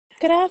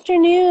Good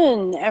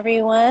afternoon,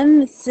 everyone.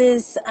 This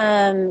is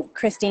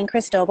Christine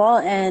Cristobal,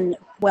 and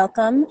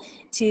welcome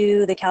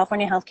to the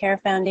California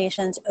Healthcare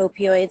Foundation's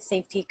Opioid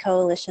Safety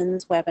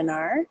Coalition's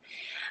webinar.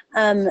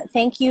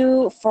 Thank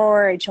you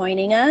for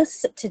joining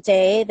us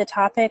today. The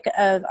topic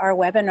of our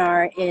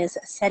webinar is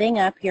setting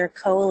up your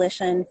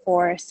coalition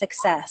for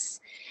success.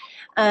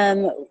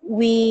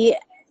 We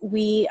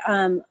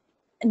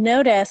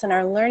notice and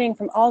are learning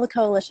from all the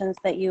coalitions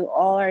that you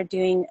all are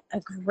doing a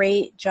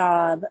great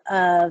job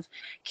of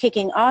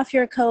kicking off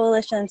your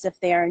coalitions if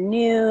they are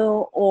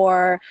new,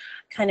 or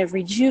kind of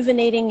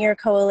rejuvenating your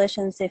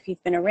coalitions if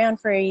you've been around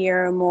for a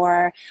year or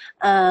more.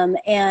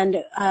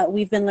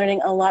 We've been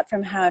learning a lot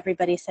from how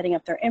everybody's setting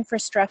up their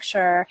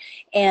infrastructure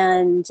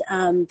and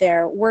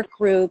their work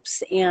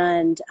groups,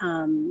 and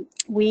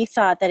we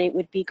thought that it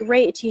would be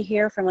great to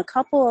hear from a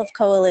couple of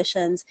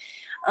coalitions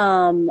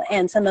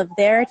and some of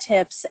their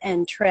tips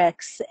and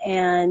tricks.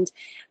 And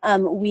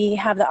we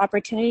have the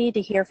opportunity to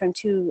hear from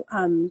two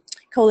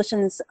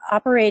coalitions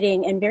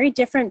operating in very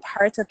different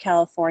parts of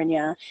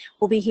California.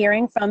 We'll be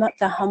hearing from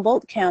the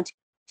Humboldt County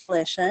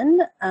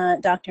Coalition,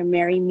 Dr.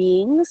 Mary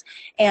Mings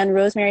and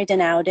Rosemary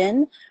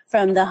Denouden.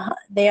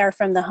 They are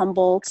from the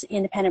Humboldt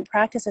Independent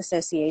Practice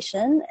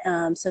Association,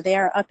 so they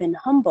are up in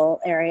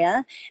Humboldt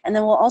area. And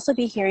then we'll also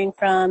be hearing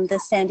from the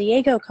San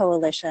Diego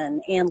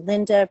Coalition, and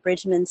Linda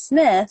Bridgman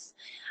Smith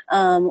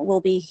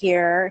will be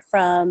here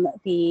from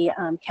the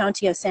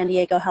County of San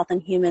Diego Health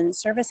and Human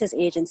Services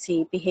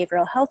Agency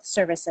Behavioral Health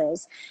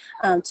Services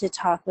to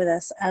talk with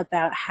us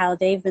about how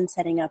they've been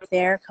setting up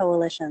their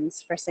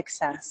coalitions for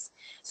success.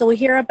 So we'll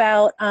hear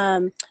about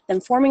them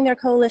forming their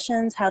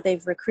coalitions, how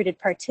they've recruited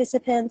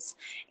participants,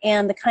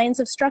 and the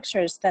kinds of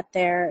structures that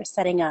they're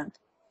setting up.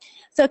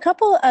 So a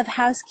couple of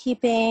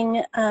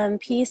housekeeping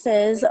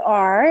pieces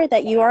are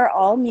that you are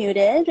all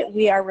muted.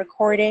 We are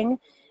recording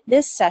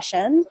this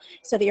session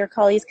so that your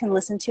colleagues can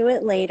listen to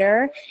it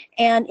later.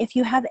 And if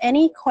you have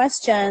any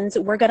questions,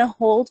 we're going to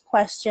hold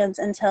questions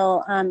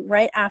until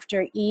right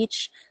after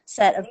each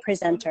set of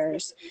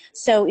presenters.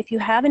 So if you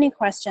have any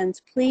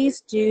questions,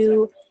 please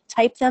do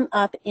type them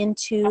up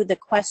into the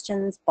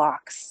questions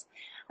box.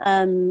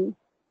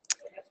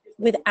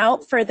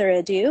 Without further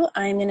ado,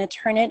 I'm going to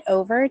turn it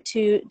over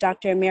to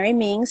Dr. Mary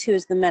Mings, who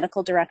is the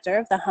Medical Director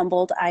of the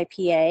Humboldt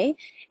IPA,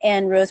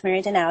 and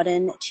Rosemary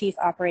Denouden, Chief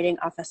Operating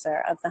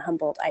Officer of the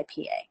Humboldt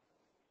IPA.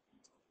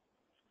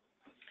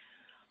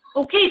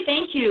 Okay,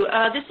 thank you.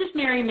 This is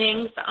Mary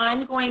Mings.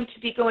 I'm going to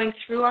be going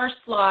through our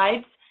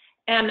slides,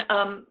 and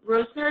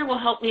Rosemary will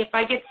help me if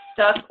I get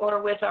stuck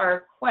or with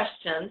our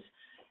questions.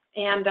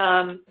 And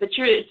but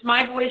it's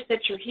my voice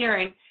that you're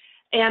hearing,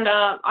 and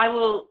I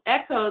will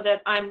echo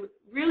that I'm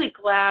really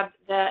glad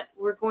that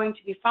we're going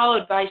to be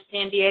followed by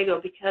San Diego,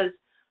 because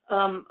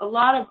a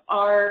lot of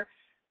our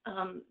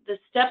the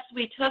steps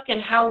we took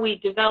and how we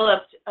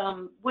developed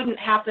wouldn't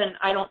happen,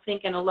 I don't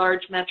think, in a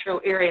large metro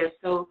area.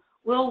 So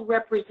we'll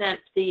represent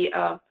the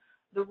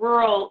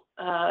rural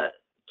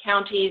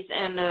counties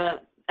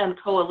and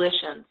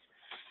coalitions.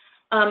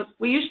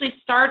 We usually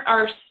start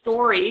our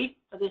story,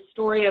 the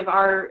story of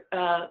our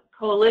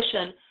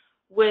coalition,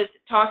 with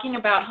talking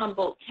about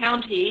Humboldt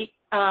County.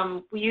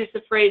 We use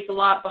the phrase a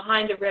lot,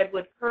 behind the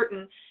redwood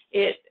curtain.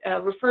 It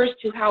refers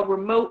to how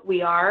remote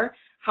we are,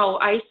 how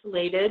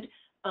isolated.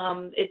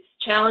 It's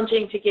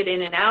challenging to get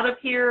in and out of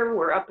here.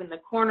 We're up in the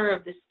corner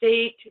of the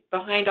state,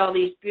 behind all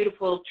these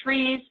beautiful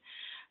trees.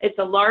 It's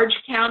a large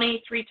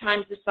county, 3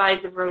 times the size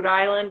of Rhode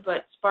Island,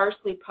 but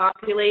sparsely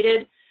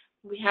populated.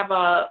 We have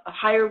a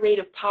higher rate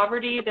of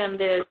poverty than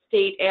the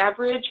state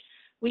average.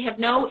 We have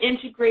no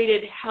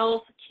integrated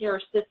health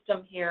care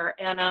system here,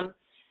 and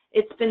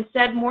it's been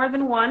said more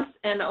than once,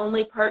 and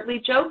only partly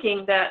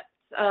joking, that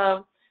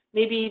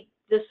maybe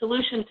the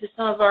solution to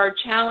some of our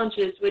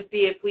challenges would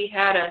be if we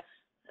had a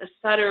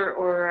Sutter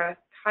or a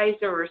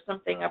Kaiser or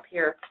something up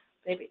here,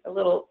 maybe a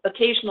little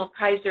occasional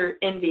Kaiser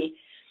envy,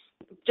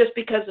 just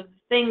because of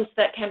things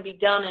that can be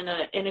done in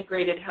an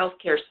integrated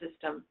healthcare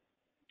system.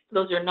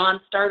 Those are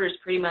non-starters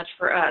pretty much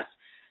for us.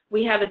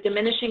 We have a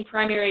diminishing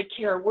primary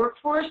care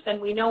workforce, and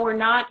we know we're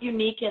not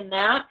unique in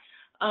that.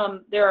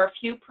 There are a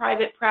few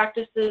private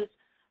practices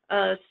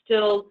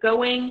still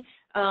going,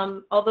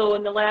 although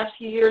in the last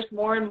few years,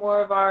 more and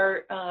more of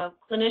our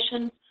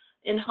clinicians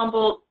in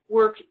Humboldt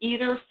work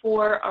either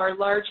for our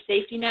large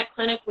safety net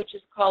clinic, which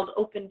is called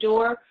Open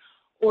Door,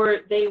 or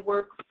they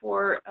work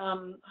for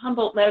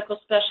Humboldt Medical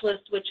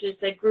Specialists, which is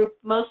a group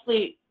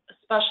mostly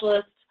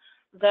specialists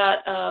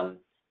that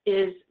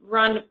is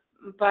run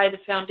by the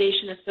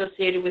foundation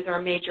associated with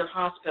our major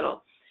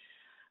hospital.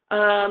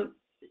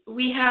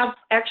 We have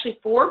actually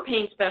 4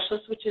 pain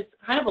specialists, which is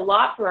kind of a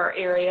lot for our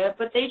area,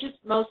 but they just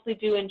mostly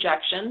do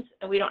injections,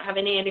 and we don't have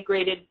any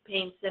integrated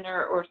pain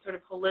center or sort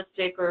of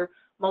holistic or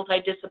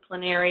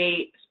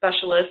multidisciplinary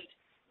specialist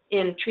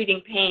in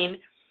treating pain.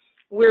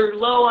 We're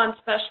low on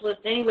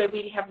specialists anyway.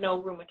 We have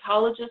no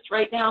rheumatologists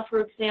right now,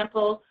 for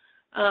example.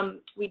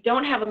 We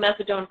don't have a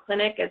methadone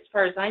clinic. As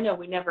far as I know,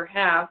 we never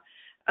have.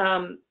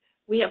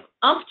 We have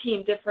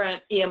umpteen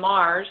different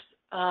EMRs,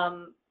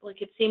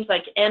 like it seems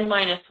like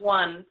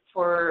N-1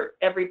 for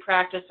every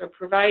practice or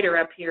provider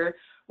up here,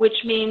 which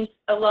means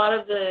a lot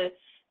of the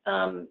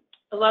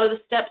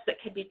steps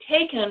that could be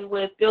taken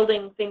with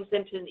building things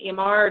into an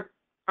EMR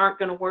aren't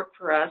going to work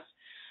for us.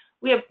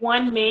 We have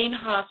one main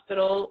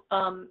hospital,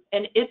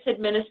 and it's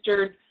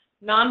administered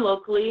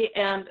non-locally,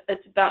 and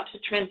it's about to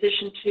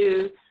transition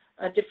to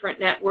a different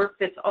network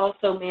that's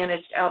also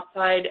managed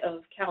outside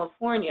of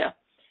California.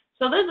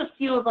 So there's a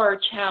few of our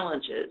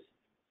challenges.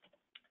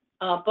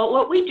 But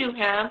what we do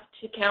have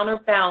to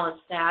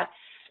counterbalance that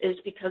is,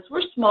 because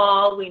we're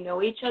small, we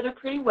know each other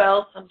pretty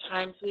well.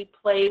 Sometimes we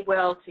play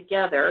well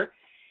together.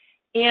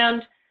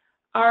 And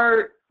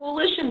our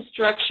coalition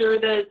structure,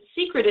 the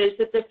secret is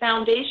that the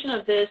foundation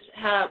of this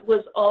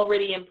was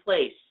already in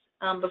place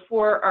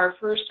before our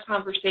first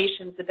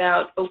conversations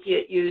about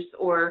opiate use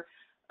or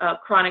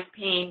chronic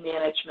pain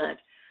management.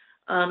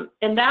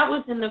 And that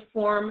was in the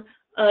form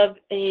of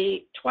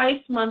a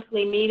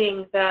twice-monthly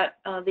meeting that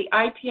the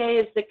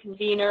IPA is the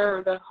convener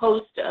or the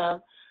host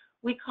of.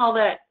 We call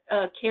that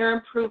care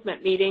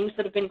improvement meetings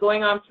that have been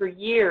going on for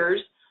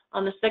years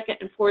on the second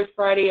and fourth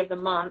Friday of the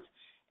month.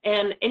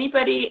 And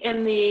anybody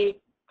in the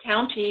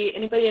county,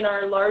 anybody in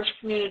our large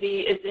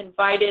community is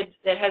invited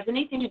that has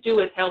anything to do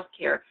with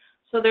healthcare.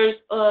 So there's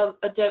a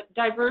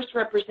diverse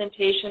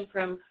representation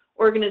from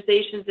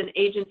organizations and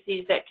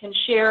agencies that can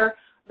share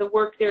the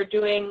work they're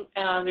doing.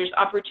 There's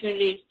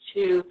opportunities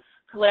to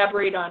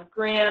collaborate on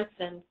grants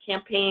and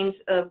campaigns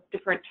of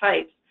different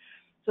types.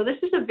 So this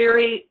is a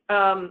very,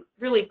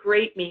 really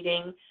great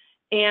meeting.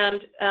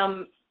 And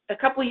a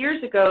couple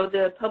years ago,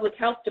 the Public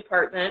Health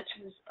Department,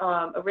 who's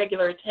a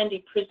regular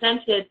attendee,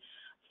 presented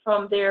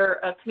from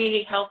their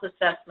Community Health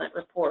Assessment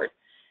Report.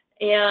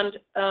 And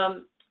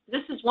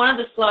this is one of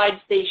the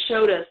slides they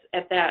showed us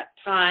at that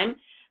time,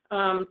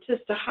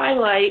 just to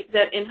highlight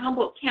that in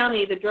Humboldt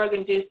County, the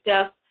drug-induced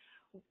death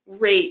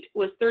rate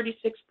was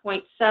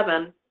 36.7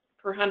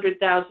 per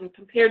 100,000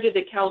 compared to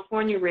the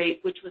California rate,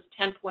 which was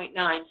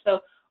 10.9.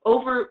 So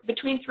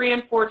between 3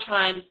 and 4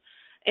 times.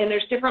 And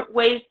there's different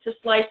ways to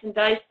slice and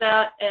dice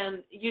that, and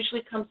it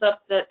usually comes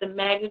up that the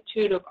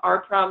magnitude of our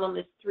problem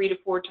is 3 to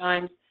 4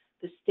 times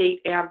the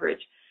state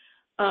average.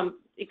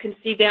 You can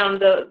see down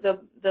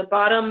the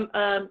bottom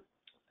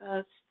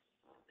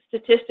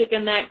statistic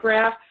in that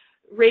graph,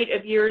 rate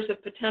of years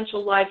of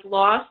potential life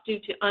lost due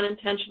to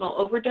unintentional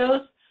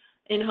overdose.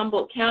 In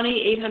Humboldt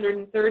County,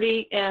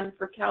 830, and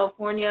for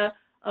California,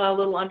 a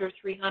little under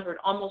 300,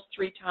 almost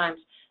 3 times.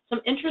 Some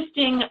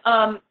interesting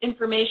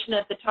information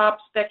at the top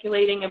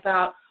speculating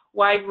about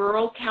why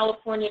rural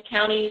California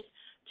counties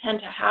tend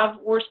to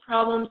have worse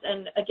problems.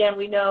 And again,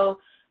 we know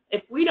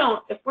if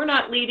we're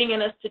not leading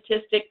in a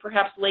statistic,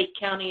 perhaps Lake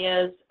County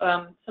is.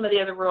 Some of the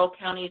other rural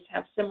counties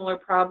have similar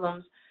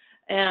problems.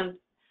 And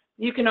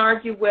you can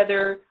argue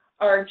whether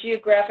our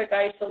geographic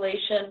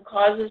isolation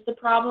causes the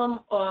problem,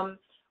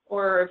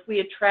 or if we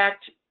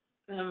attract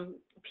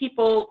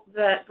people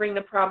that bring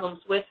the problems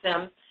with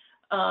them.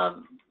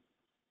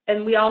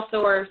 And we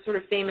also are sort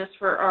of famous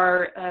for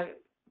our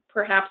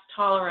perhaps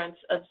tolerance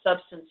of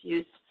substance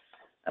use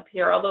up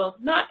here, although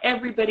not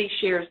everybody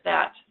shares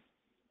that.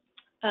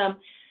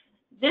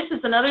 This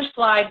is another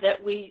slide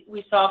that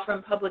we saw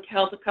from Public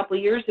Health a couple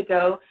years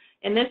ago,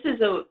 and this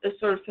is a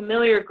sort of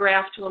familiar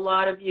graph to a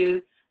lot of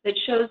you that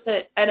shows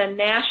that at a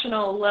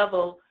national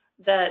level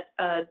that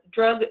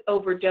drug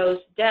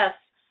overdose deaths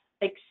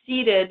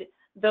exceeded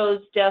those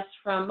deaths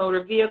from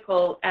motor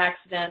vehicle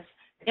accidents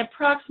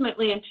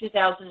approximately in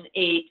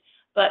 2008,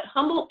 but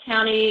Humboldt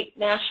County,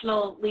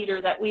 national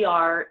leader that we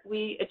are,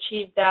 we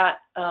achieved that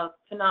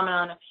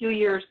phenomenon a few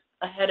years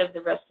ahead of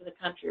the rest of the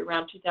country,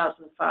 around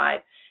 2005.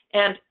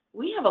 And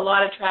we have a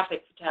lot of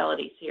traffic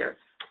fatalities here,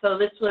 so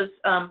this was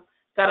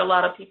got a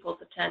lot of people's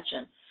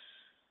attention.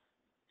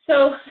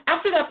 So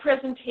after that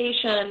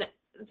presentation,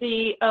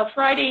 the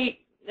Friday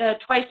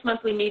twice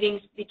monthly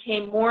meetings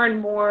became more and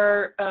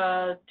more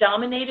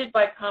dominated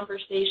by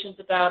conversations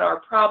about our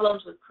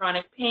problems with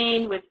chronic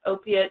pain, with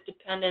opiate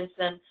dependence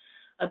and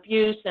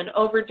abuse and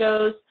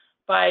overdose,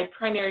 by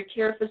primary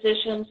care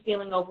physicians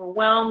feeling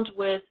overwhelmed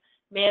with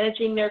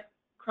managing their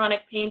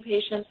chronic pain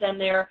patients and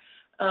their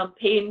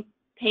pain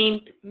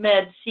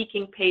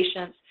med-seeking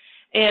patients.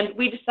 And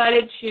we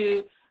decided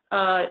to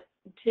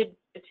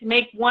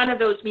make one of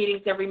those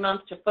meetings every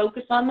month to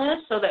focus on this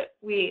so that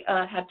we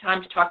had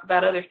time to talk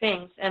about other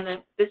things. And then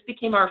this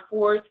became our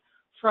 4th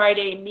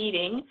Friday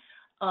meeting,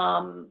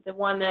 the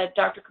one that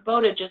Dr.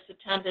 Kubota just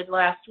attended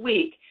last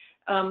week.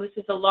 This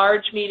is a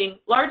large meeting,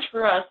 large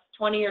for us,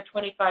 20 or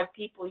 25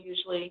 people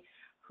usually,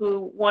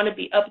 who want to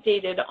be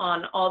updated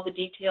on all the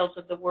details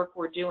of the work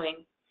we're doing.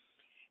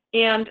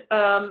 And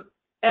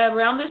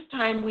around this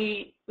time,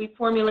 we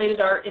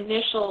formulated our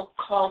initial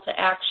call to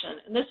action.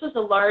 And this was a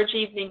large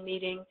evening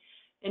meeting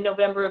in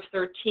November of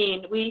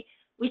 13. We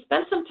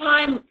spent some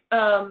time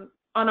on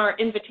our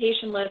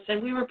invitation list,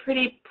 and we were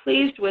pretty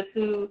pleased with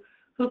who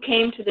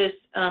came to this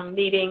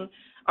meeting.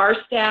 Our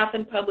staff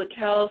in public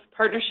health,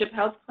 Partnership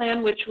Health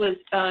Plan, which was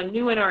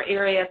new in our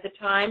area at the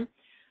time,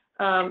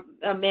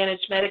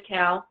 managed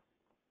Medi-Cal,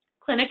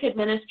 clinic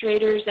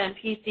administrators and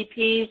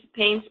PCPs,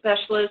 pain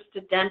specialists,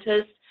 a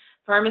dentist,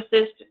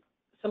 pharmacist,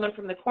 someone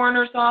from the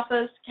coroner's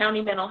office,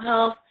 county mental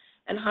health,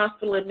 and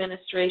hospital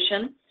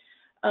administration.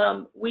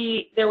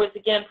 There was,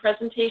 again,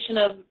 presentation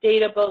of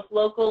data, both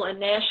local and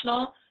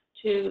national,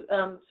 to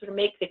sort of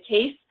make the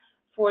case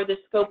for the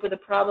scope of the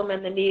problem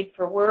and the need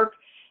for work.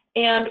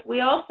 And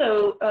we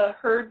also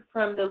heard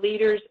from the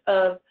leaders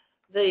of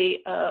the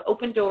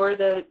Open Door,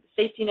 the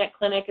Safety Net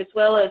Clinic, as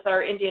well as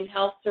our Indian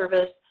Health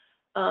Service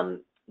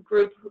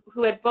group,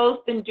 who had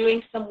both been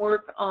doing some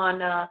work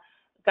on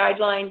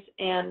guidelines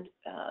and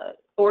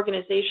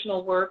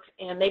organizational work,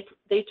 and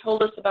they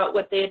told us about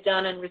what they had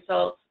done and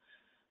results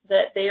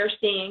that they are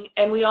seeing.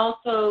 And we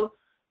also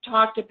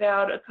talked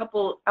about a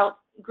couple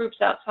groups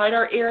outside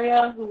our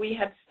area who we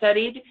had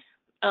studied.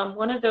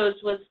 One of those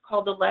was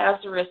called the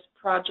Lazarus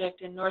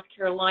Project in North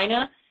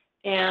Carolina,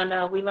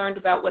 and we learned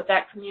about what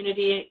that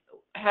community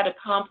had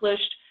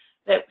accomplished.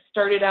 That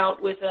started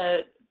out with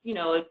a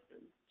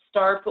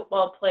star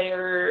football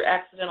player,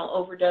 accidental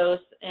overdose,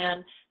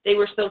 and they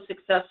were so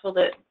successful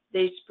that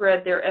they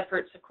spread their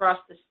efforts across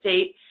the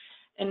state.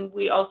 And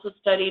we also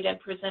studied and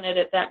presented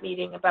at that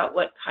meeting about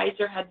what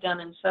Kaiser had done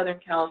in Southern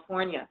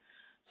California.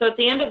 So at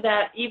the end of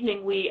that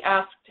evening, we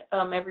asked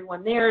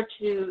everyone there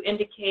to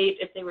indicate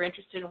if they were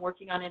interested in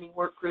working on any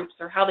work groups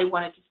or how they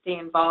wanted to stay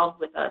involved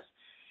with us.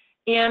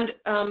 And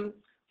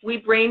we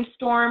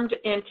brainstormed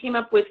and came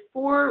up with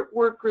 4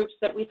 work groups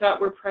that we thought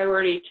were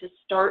priority to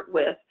start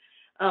with.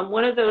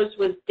 One of those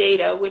was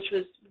data, which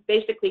was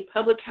basically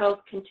public health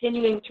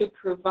continuing to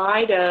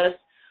provide us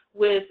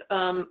with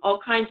all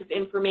kinds of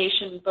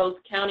information, both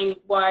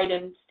county-wide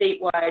and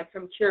statewide,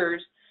 from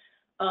cures.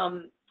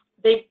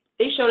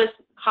 They showed us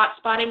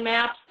hotspotting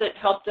maps that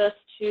helped us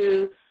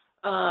to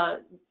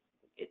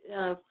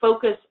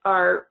focus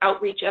our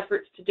outreach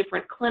efforts to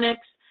different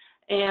clinics.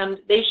 And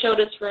they showed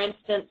us, for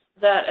instance,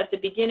 that at the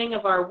beginning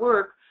of our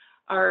work,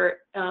 our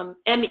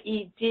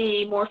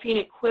MED, morphine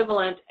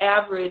equivalent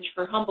average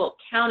for Humboldt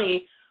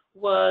County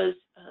was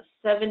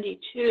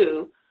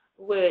 72,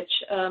 which,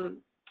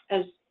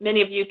 as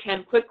many of you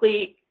can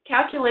quickly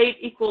calculate,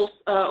 equals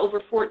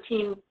over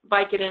 14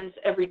 Vicodins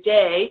every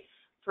day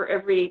for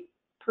every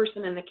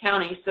person in the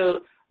county.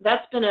 So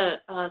that's been a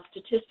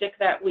statistic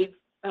that we've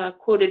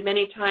quoted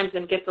many times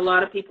and gets a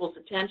lot of people's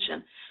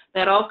attention.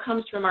 That all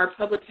comes from our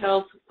public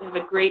health. We have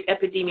a great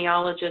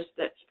epidemiologist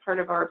that's part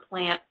of our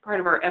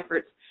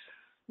efforts.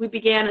 We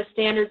began a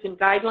standards and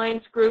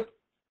guidelines group,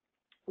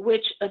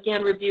 which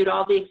again reviewed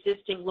all the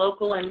existing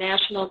local and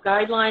national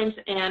guidelines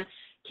and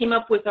came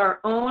up with our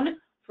own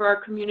for our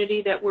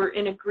community that we're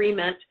in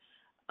agreement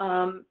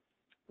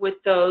with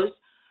those.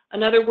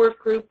 Another work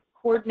group,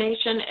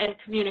 coordination and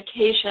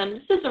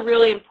communication. This is a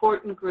really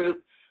important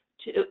group.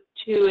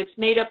 It's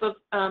made up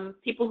of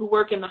people who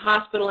work in the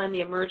hospital and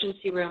the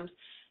emergency rooms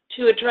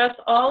to address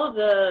all of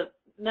the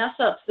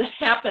mess-ups that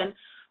happen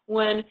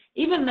when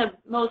even the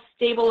most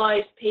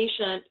stabilized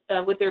patient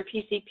with their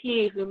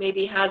PCP, who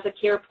maybe has a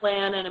care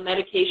plan and a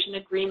medication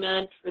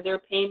agreement for their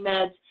pain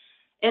meds,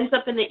 ends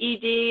up in the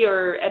ED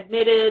or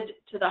admitted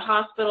to the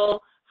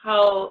hospital,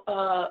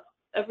 how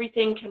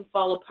everything can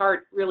fall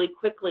apart really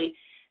quickly.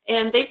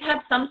 And they've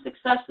had some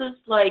successes,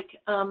 like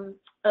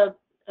a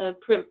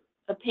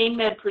pain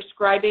med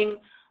prescribing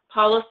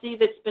policy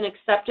that's been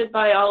accepted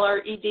by all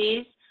our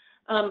EDs.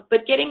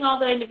 But getting all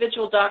the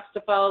individual docs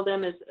to follow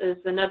them is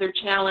another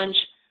challenge.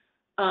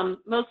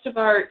 Most of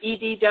our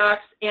ED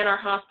docs and our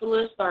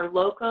hospitalists are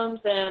locums,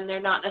 and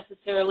they're not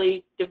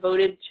necessarily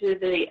devoted to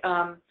the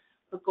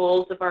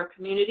goals of our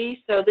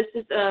community. So this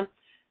is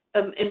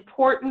an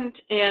important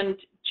and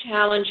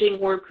challenging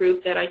work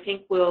group that I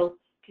think will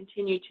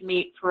continue to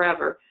meet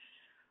forever.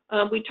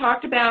 We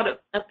talked about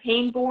a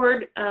pain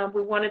board.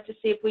 We wanted to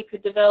see if we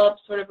could develop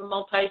sort of a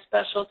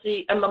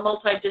multi-specialty, a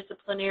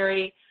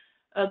multidisciplinary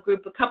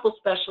group, a couple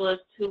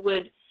specialists who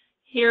would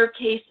hear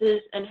cases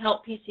and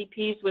help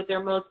PCPs with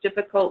their most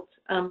difficult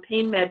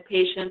pain med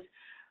patients.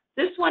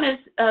 This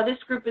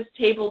group is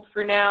tabled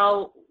for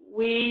now.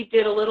 We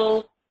did a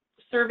little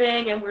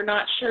surveying, and we're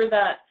not sure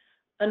that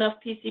enough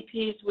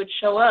PCPs would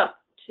show up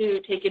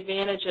to take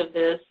advantage of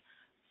this.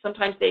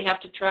 Sometimes they have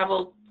to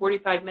travel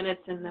 45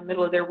 minutes in the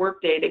middle of their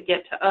workday to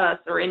get to us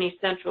or any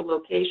central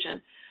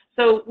location.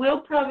 So we'll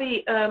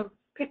probably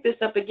pick this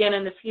up again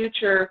in the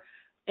future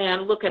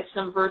and look at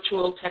some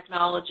virtual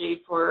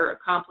technology for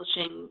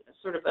accomplishing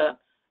sort of a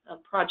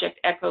Project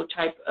Echo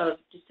type of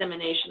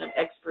dissemination of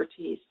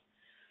expertise.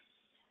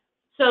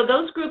 So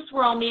those groups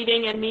were all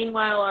meeting, and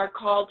meanwhile our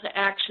call to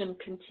action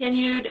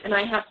continued, and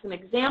I have some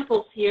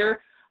examples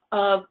here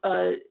of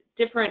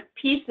different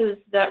pieces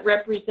that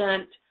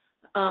represent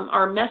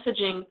our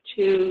messaging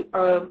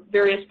to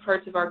various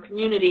parts of our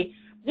community.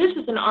 This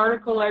is an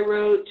article I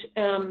wrote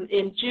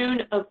in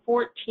June of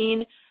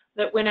 14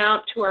 that went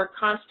out to our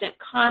constant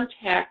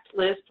contact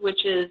list,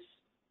 which is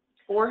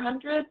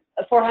 400?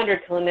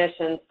 400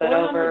 clinicians, but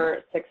 400.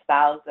 over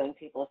 6,000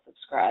 people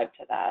subscribe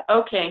to that.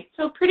 Okay,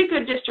 so pretty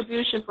good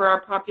distribution for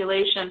our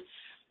population.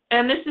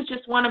 And this is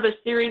just one of a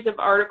series of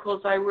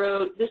articles I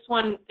wrote. This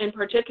one in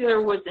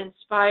particular was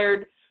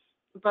inspired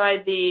by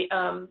the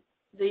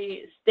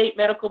State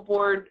Medical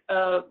Board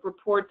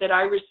report that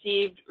I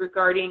received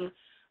regarding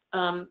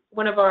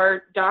one of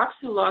our docs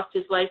who lost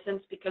his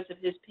license because of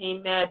his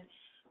pain med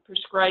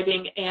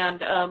prescribing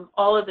and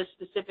all of the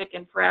specific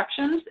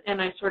infractions,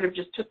 and I sort of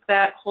just took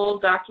that whole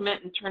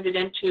document and turned it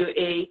into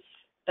a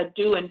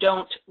do and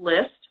don't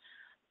list.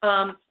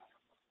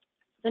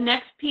 The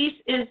next piece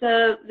is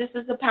this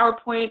is a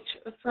PowerPoint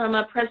from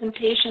a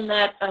presentation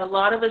that a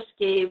lot of us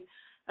gave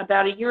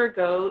about a year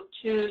ago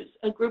to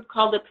a group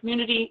called the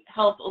Community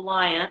Health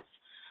Alliance.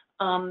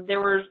 There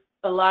were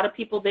a lot of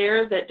people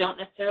there that don't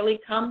necessarily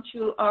come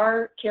to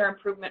our care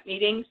improvement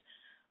meetings,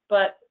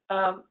 but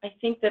I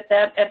think that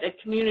at the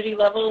community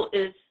level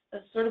is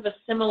sort of a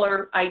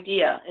similar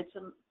idea. It's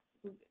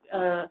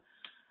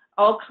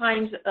all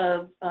kinds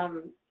of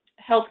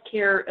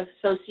healthcare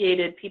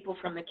associated people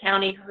from the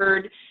county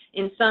heard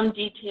in some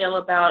detail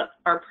about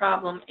our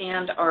problem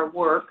and our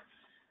work.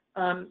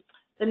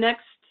 The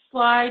next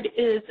slide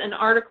is an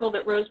article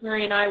that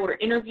Rosemary and I were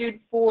interviewed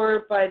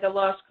for by the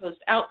Lost Coast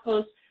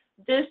Outpost.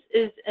 This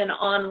is an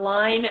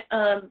online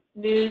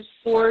news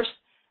source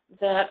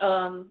that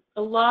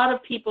a lot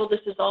of people, this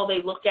is all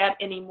they look at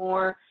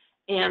anymore.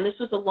 And this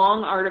was a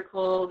long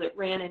article that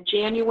ran in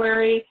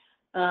January,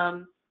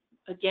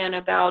 again,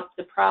 about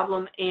the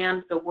problem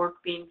and the work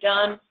being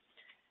done.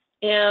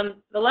 And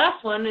the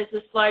last one is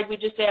the slide we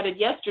just added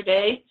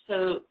yesterday.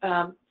 So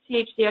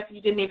CHCF,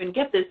 you didn't even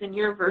get this in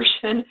your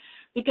version,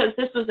 because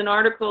this was an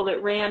article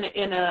that ran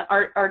in an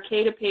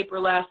Arcata paper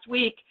last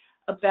week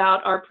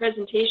about our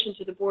presentation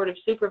to the Board of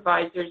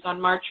Supervisors on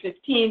March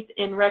 15th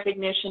in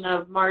recognition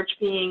of March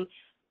being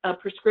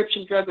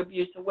Prescription Drug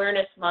Abuse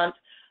Awareness Month.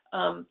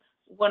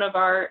 One of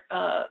our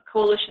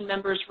coalition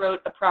members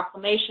wrote a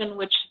proclamation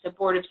which the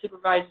Board of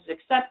Supervisors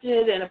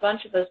accepted, and a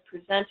bunch of us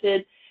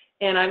presented,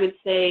 and I would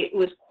say it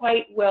was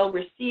quite well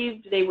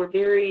received. They were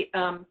very,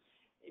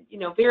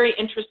 very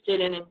interested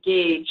and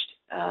engaged,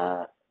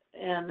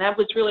 and that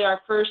was really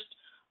our first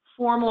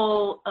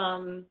formal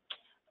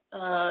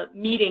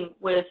meeting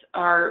with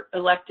our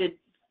elected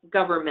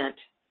government.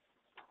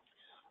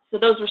 So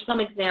those were some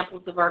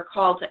examples of our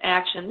call to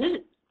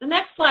action. The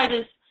next slide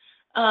is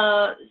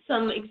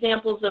some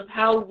examples of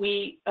how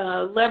we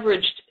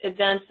leveraged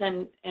events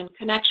and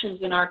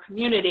connections in our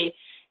community.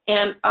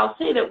 And I'll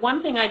say that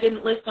one thing I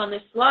didn't list on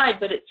this slide,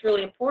 but it's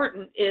really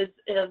important, is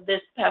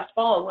this past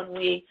fall when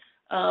we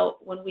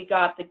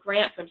got the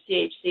grant from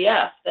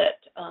CHCF,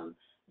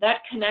 that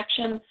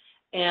connection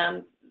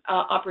and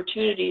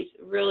opportunities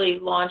really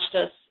launched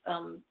us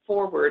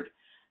forward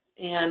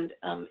and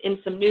in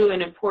some new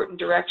and important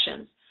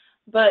directions.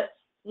 But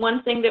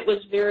one thing that was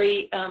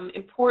very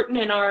important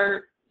in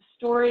our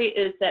story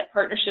is that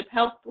Partnership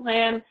Health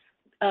Plan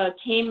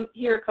came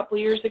here a couple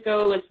years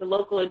ago as the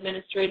local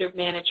administrative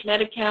managed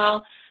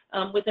Medi-Cal.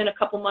 Within a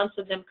couple months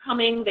of them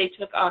coming, they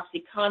took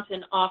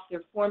OxyContin off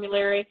their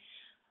formulary.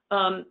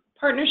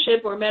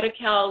 Partnership, or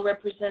Medi-Cal,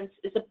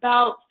 is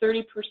about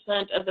 30%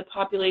 of the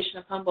population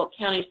of Humboldt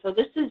County, so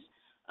this is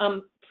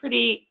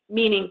pretty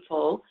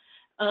meaningful.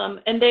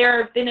 And they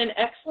have been an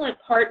excellent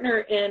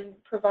partner in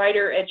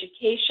provider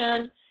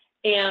education,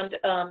 and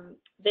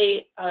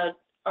they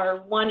are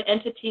one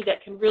entity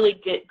that can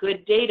really get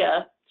good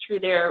data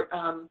through their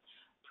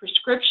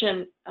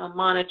prescription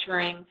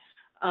monitoring,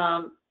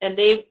 and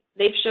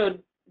they've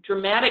showed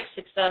dramatic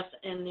success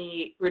in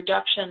the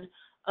reduction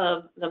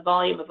of the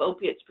volume of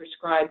opiates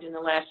prescribed in the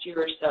last year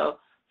or so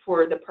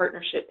for the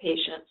partnership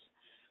patients.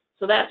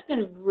 So that's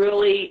been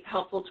really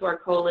helpful to our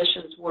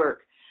coalition's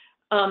work.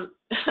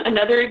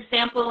 Another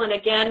example, and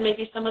again,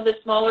 maybe some of the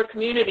smaller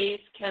communities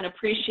can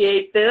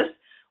appreciate this.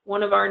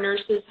 One of our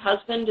nurses'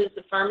 husband is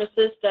a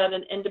pharmacist at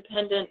an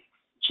independent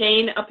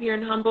chain up here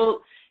in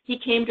Humboldt. He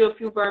came to a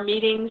few of our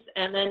meetings,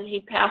 and then he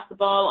passed the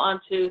ball on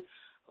to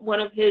one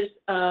of his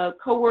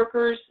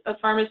coworkers, a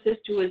pharmacist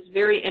who is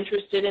very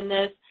interested in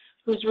this,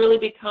 who's really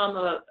become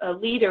a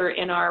leader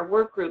in our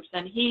work groups.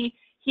 And he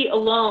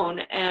alone,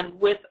 and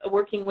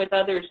working with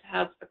others,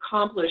 has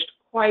accomplished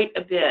quite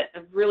a bit,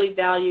 a really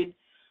valued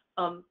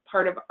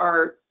part of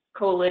our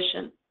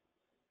coalition.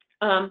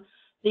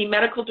 The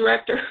medical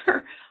director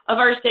of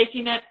our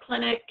Safety Net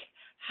Clinic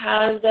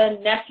has a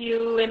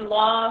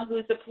nephew-in-law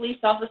who's a police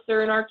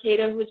officer in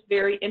Arcata who's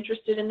very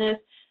interested in this,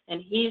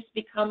 and he's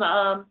become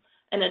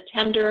an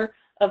attender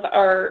of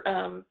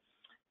our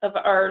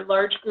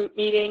large group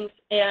meetings.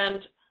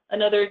 And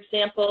another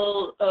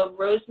example,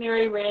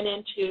 Rosemary ran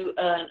into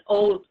an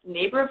old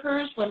neighbor of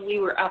hers when we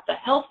were at the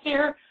health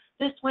fair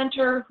this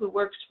winter, who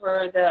works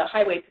for the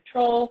Highway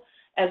Patrol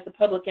as the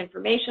public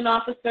information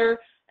officer,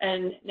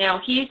 and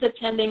now he's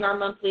attending our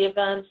monthly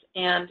events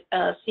and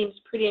seems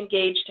pretty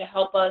engaged to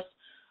help us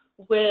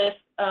with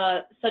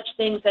such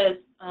things as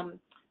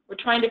we're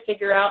trying to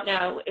figure out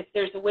now if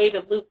there's a way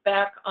to loop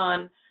back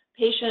on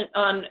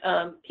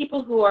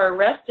people who are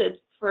arrested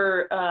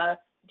for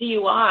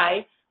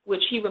DUI,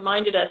 which he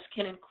reminded us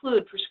can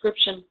include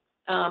prescription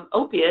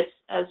opiates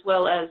as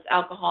well as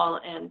alcohol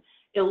and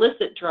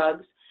illicit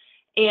drugs,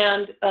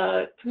 and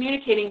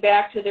communicating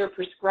back to their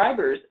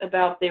prescribers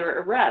about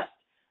their arrest.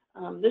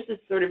 This is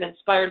sort of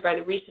inspired by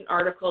the recent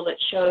article that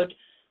showed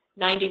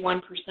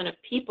 91% of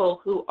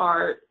people who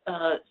are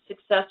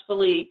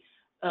successfully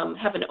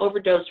have an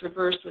overdose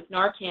reversed with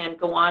Narcan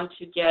go on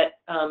to get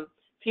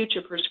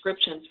future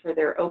prescriptions for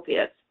their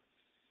opiates.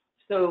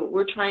 So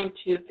we're trying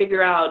to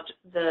figure out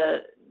the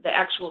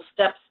actual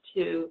steps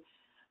to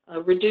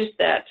reduce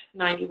that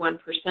 91%.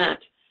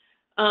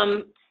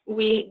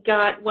 We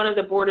got one of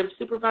the Board of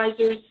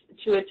Supervisors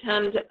to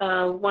attend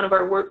one of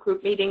our work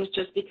group meetings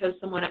just because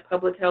someone at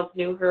Public Health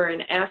knew her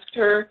and asked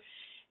her.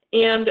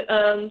 And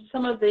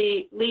some of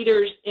the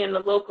leaders in the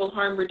local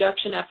harm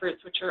reduction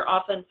efforts, which are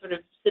often sort of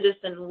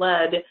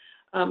citizen-led,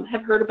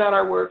 have heard about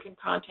our work and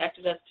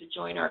contacted us to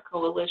join our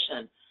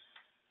coalition.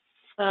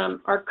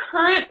 Our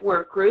current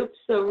work group,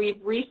 so we've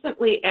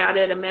recently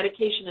added a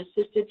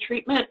medication-assisted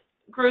treatment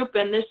group,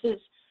 and this is,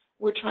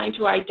 we're trying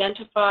to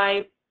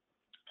identify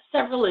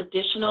several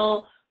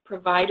additional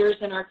providers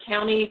in our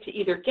county to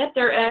either get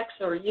their X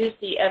or use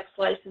the X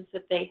license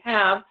that they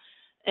have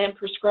and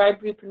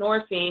prescribe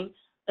buprenorphine,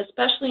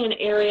 especially in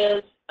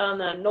areas on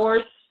the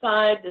north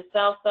side, the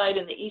south side,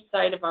 and the east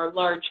side of our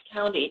large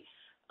county.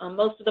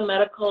 Most of the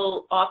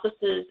medical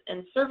offices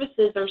and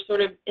services are sort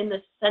of in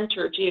the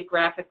center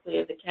geographically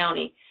of the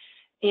county.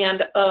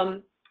 And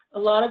a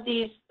lot of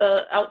these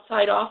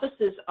outside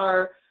offices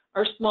are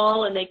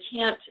small, and they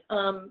can't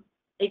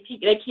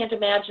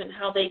imagine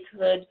how they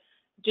could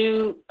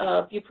do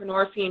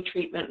buprenorphine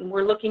treatment. And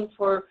we're looking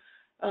for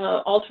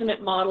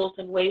alternate models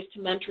and ways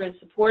to mentor and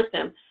support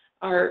them.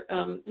 Our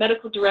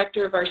medical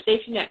director of our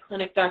Safety Net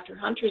Clinic, Dr.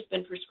 Hunter, has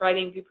been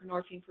prescribing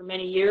buprenorphine for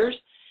many years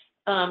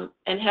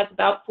and has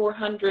about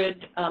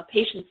 400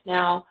 patients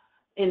now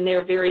in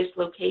their various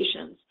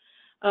locations.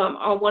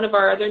 One of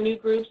our other new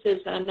groups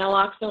is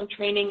naloxone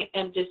training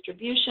and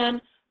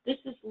distribution. This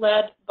is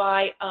led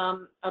by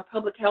a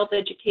public health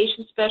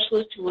education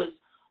specialist who was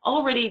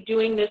already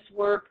doing this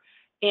work,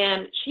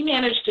 and she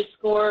managed to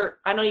score,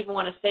 I don't even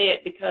want to say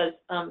it because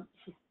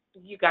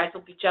you guys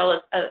will be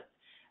jealous,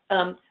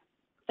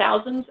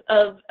 thousands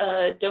of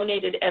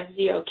donated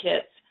FZO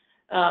kits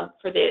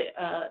for the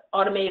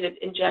automated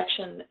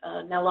injection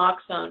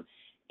naloxone.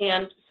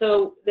 And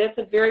so that's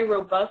a very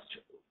robust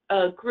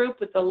group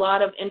with a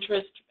lot of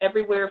interest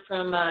everywhere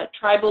from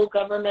tribal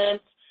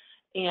governments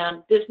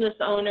and business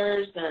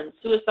owners and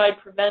suicide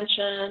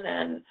prevention,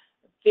 and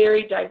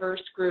very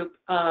diverse group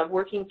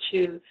working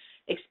to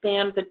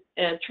expand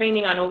the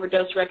training on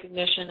overdose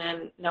recognition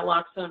and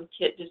naloxone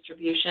kit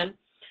distribution.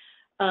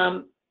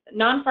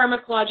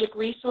 Non-pharmacologic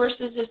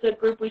resources is a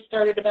group we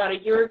started about a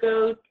year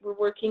ago. We're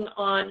working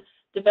on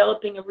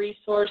developing a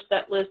resource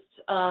that lists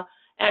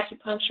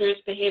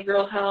acupuncturists,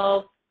 behavioral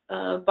health,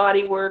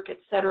 body work, et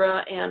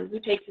cetera, and who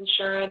takes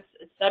insurance,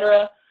 et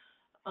cetera.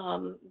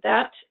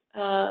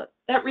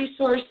 That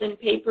resource in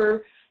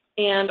paper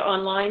and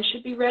online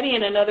should be ready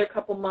in another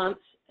couple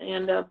months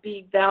and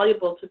be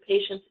valuable to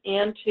patients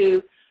and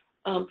to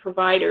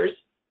providers.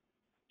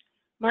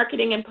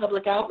 Marketing and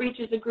public outreach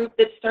is a group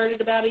that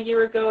started about a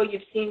year ago.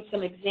 You've seen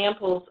some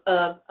examples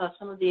of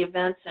some of the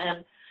events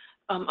and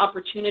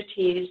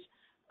opportunities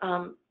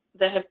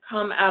that have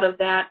come out of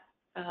that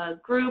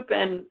group,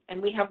 and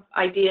we have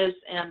ideas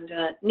and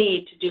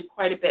need to do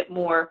quite a bit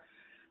more.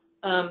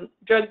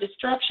 Drug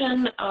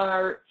destruction,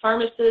 our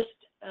pharmacist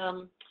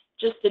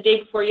just the day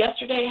before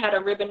yesterday had a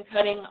ribbon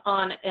cutting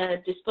on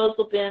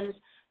disposal bins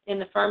in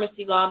the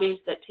pharmacy lobbies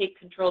that take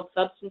controlled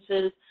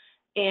substances.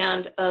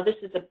 And this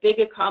is a big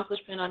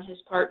accomplishment on his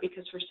part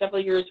because for several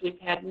years we've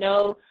had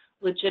no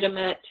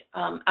legitimate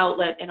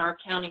outlet in our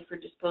county for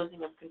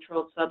disposing of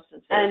controlled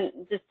substances. And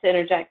just to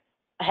interject,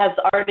 has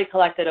already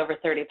collected over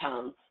 30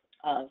 pounds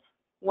of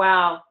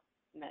wow,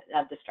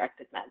 of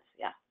destructive meds.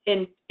 Yeah.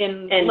 In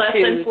less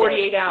than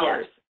 48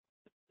 hours.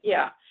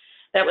 Yeah.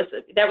 That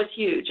was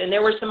huge, and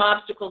there were some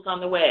obstacles on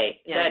the way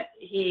that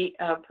he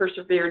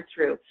persevered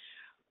through.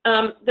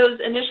 Those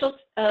initial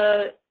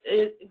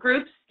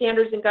groups,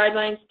 standards and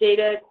guidelines,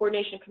 data,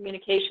 coordination,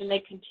 communication, they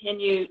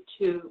continue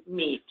to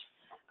meet.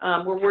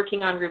 We're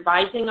working on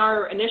revising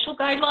our initial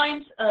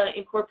guidelines,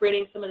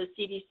 incorporating some of the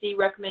CDC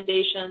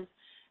recommendations,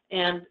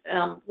 and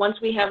once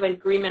we have an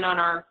agreement on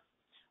our,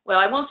 well,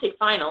 I won't say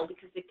final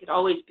because it could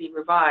always be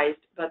revised,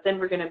 but then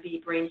we're going to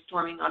be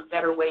brainstorming on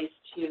better ways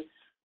to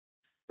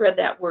spread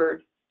that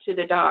word to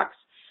the docs.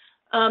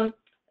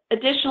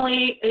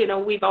 Additionally,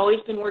 we've always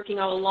been working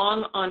all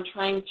along on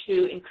trying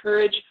to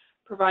encourage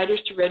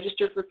providers to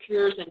register for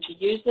cures and to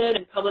use it,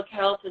 and public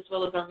health as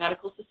well as our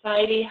medical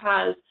society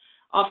has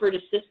offered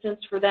assistance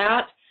for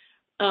that.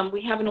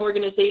 We have an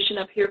organization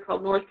up here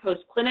called North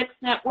Coast Clinics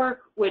Network,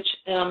 which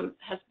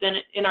has been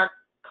in our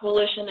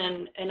coalition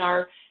and in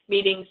our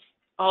meetings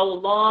all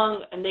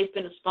along, and they've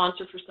been a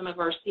sponsor for some of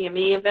our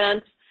CME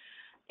events.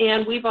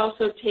 And we've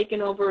also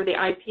taken over the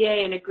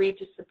IPA and agreed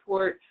to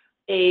support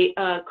a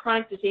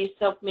chronic disease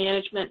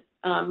self-management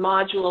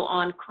module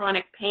on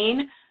chronic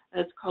pain.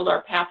 It's called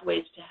our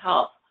Pathways to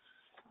Health.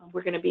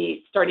 We're going to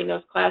be starting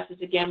those classes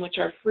again, which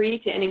are free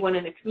to anyone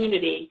in the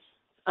community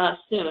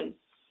soon.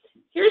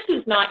 Here's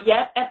who's not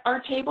yet at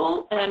our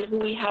table and who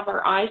we have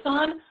our eyes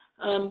on.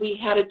 We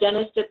had a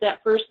dentist at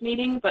that first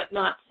meeting, but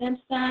not since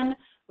then.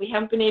 We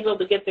haven't been able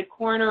to get the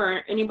coroner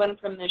or anyone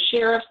from the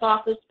sheriff's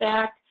office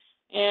back,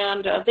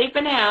 and they've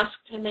been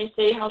asked, and they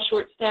say how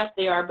short-staffed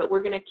they are, but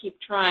we're going to keep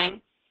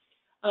trying.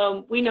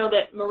 We know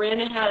that Marin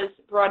has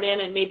brought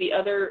in, and maybe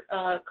other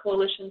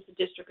coalitions, the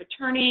district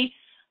attorney.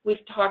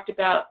 We've talked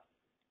about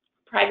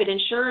private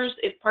insurers.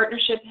 If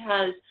Partnership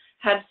has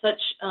had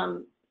such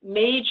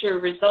major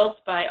results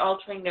by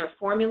altering their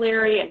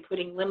formulary and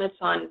putting limits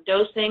on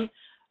dosing,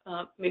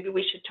 maybe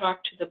we should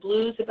talk to the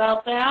Blues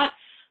about that.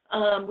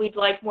 We'd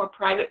like more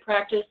private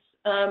practice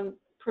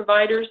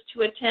providers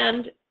to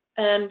attend,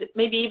 and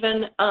maybe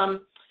even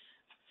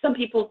some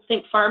people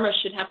think pharma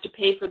should have to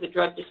pay for the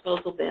drug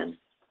disposal bins.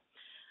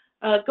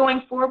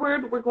 Going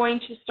forward, we're going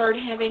to start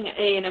having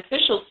an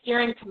official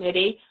steering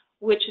committee,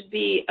 which would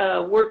be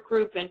a work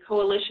group and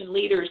coalition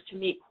leaders to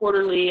meet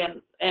quarterly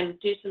and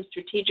do some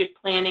strategic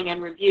planning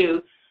and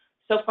review.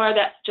 So far,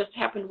 that's just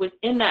happened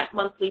within that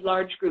monthly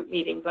large group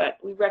meeting, but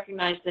we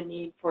recognize the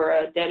need for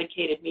a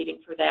dedicated meeting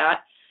for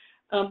that.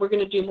 We're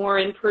going to do more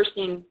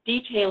in-person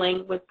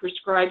detailing with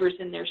prescribers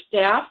and their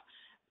staff.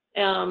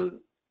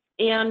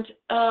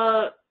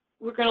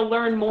 We're going to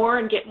learn more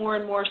and get more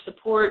and more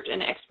support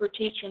and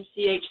expertise from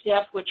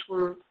CHCF, which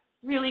we're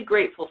really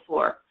grateful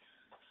for.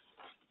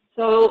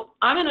 So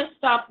I'm going to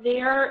stop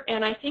there,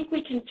 and I think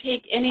we can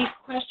take any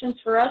questions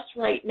for us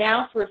right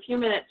now for a few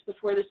minutes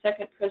before the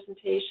second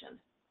presentation.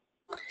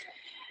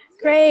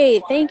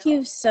 Great. Thank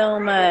you so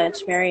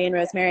much, Mary and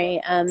Rosemary.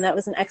 That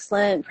was an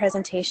excellent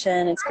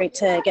presentation. It's great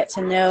to get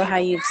to know how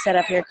you've set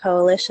up your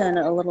coalition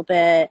a little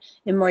bit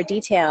in more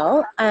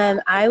detail.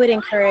 I would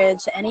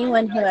encourage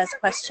anyone who has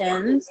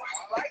questions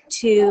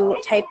to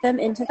type them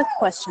into the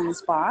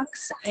questions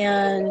box.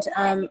 And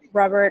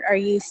Robert, are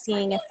you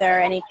seeing if there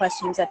are any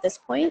questions at this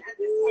point?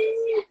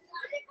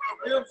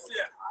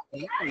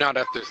 Not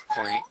at this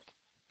point.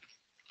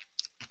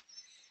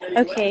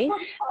 Okay,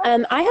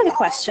 I have a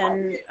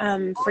question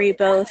for you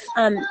both.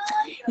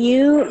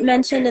 You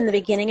mentioned in the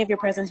beginning of your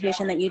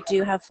presentation that you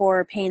do have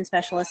 4 pain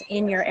specialists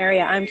in your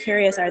area. I'm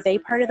curious, are they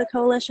part of the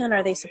coalition?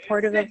 Are they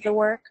supportive of the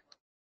work?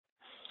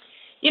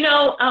 You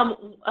know,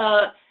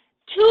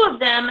 2 of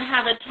them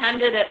have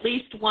attended at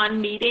least one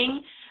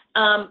meeting,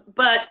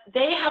 but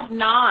they have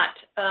not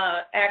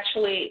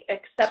actually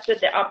accepted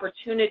the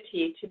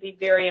opportunity to be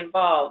very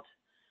involved.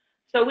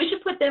 So we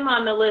should put them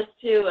on the list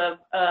too of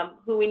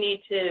who we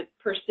need to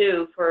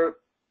pursue for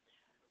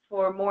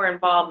more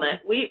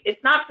involvement.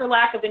 It's not for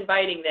lack of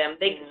inviting them;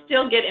 they can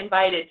still get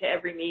invited to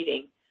every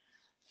meeting.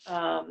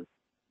 Got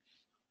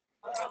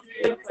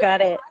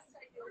it.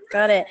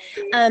 Got it.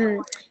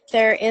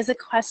 There is a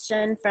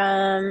question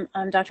from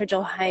Dr.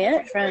 Joel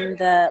Hyatt from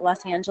the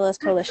Los Angeles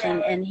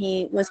Coalition, and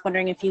he was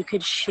wondering if you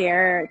could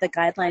share the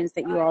guidelines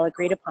that you all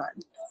agreed upon.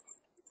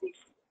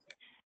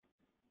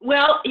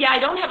 Well, yeah, I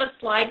don't have a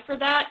slide for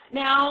that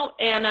now,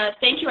 and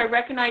thank you. I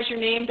recognize your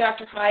name,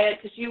 Dr.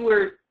 Hyatt, because you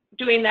were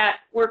doing that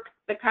work,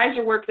 the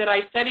Kaiser work that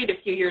I studied a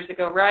few years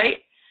ago, right?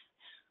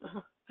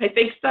 I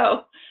think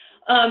so.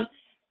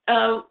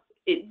 Those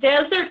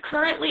are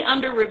currently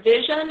under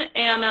revision,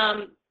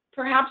 and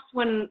perhaps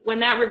when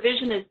that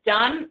revision is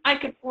done, I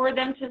could forward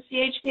them to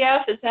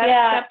CHCF. Is that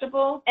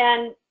acceptable?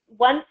 And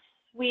once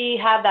we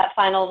have that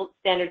final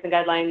standards and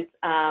guidelines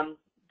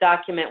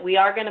document, we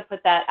are going to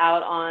put that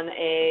out on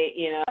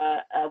a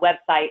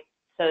website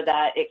so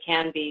that it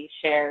can be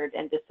shared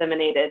and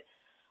disseminated.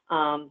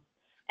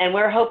 And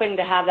we're hoping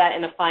to have that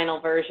in a final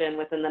version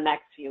within the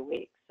next few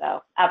weeks.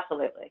 So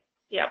absolutely.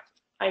 Yep,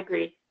 I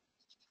agree.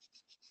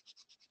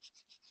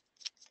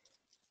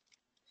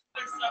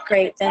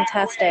 Great,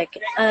 fantastic.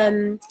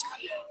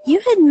 You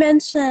had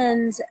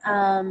mentioned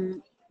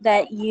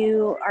that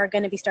you are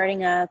going to be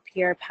starting up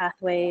your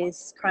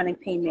Pathways chronic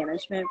pain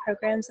management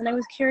programs, and I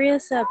was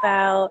curious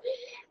about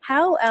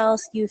how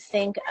else you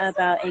think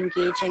about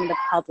engaging the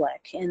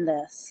public in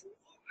this.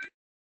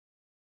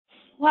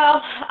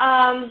 Well,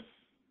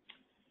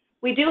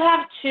 we do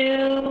have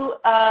 2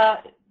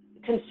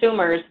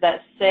 consumers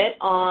that sit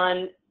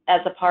on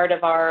as a part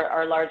of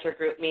our larger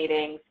group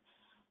meetings.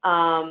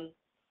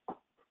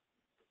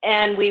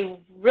 And we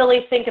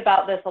really think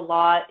about this a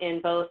lot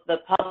in both the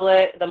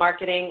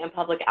marketing and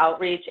public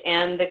outreach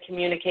and the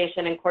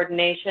communication and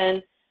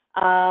coordination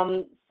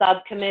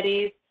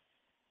subcommittees.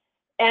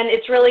 And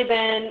it's really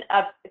been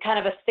a kind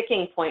of a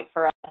sticking point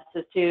for us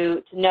is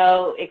to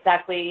know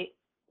exactly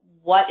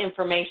what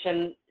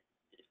information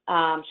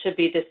should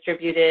be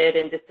distributed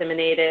and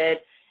disseminated.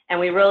 And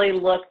we really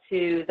look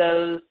to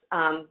those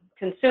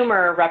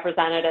consumer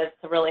representatives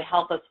to really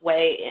help us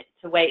weigh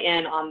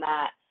in on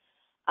that.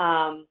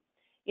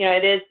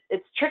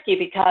 It's tricky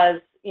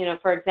because,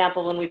 for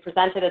example, when we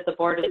presented at the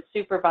Board of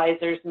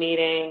Supervisors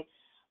meeting,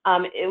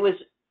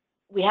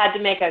 we had to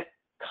make a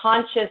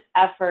conscious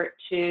effort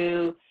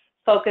to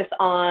focus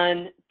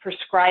on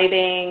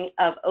prescribing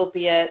of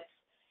opiates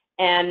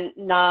and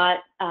not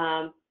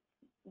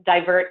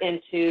divert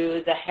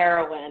into the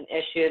heroin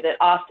issue that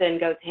often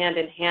goes hand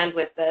in hand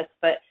with this.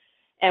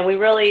 And we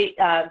really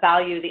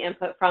value the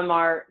input from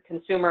our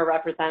consumer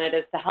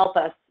representatives to help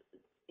us,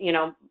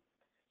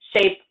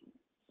 shape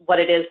what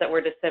it is that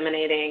we're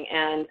disseminating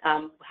and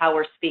how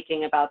we're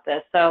speaking about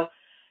this. So,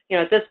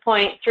 at this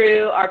point,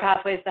 through our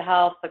Pathways to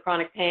Health, the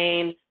chronic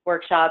pain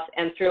workshops,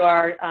 and through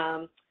our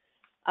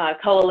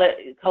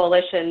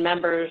coalition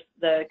members,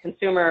 the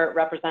consumer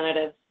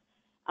representatives,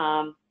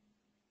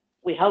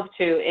 we hope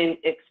to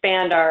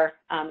expand our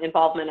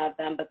involvement of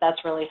them, but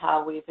that's really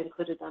how we've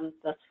included them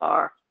thus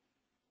far.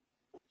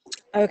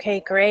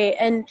 Okay, great.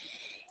 And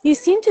you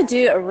seem to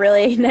do a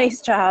really nice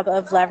job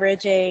of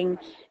leveraging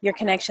your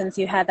connections.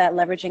 You had that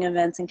leveraging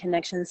events and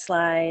connections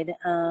slide.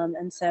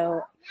 And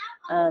so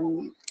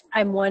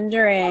I'm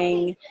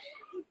wondering,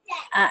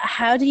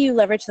 how do you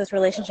leverage those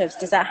relationships?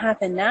 Does that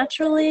happen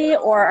naturally,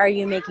 or are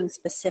you making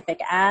specific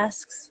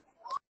asks?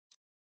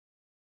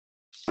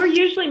 We're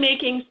usually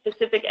making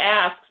specific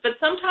asks, but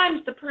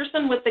sometimes the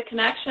person with the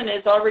connection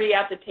is already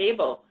at the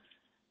table.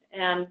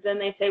 And then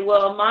they say,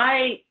 well,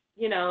 my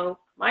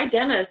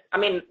dentist,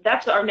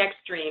 that's our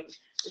next dream.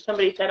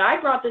 Somebody said, I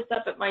brought this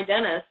up at my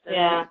dentist,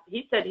 and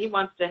he said he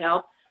wants to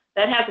help.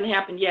 That hasn't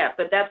happened yet,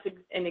 but that's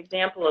an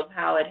example of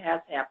how it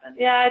has happened.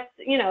 Yeah,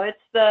 it's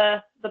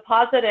the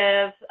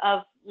positive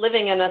of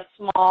living in a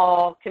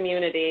small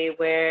community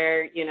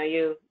where you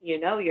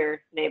know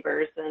your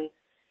neighbors and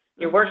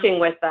you're working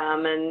with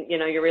them, and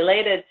you're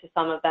related to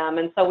some of them,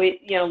 and so we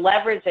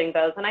leveraging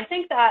those, and I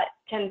think that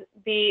can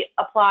be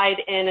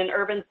applied in an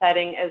urban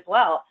setting as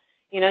well.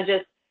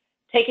 Just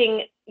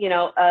taking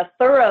a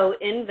thorough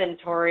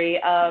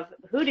inventory of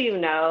who do you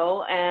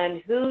know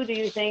and who do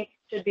you think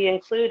should be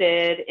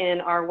included in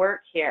our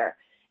work here,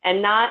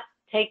 and not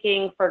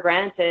taking for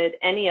granted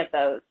any of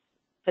those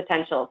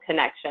potential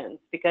connections,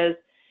 because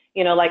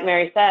like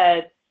Mary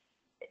said,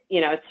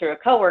 it's through a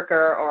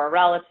coworker or a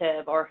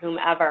relative or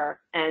whomever,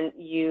 and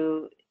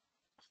you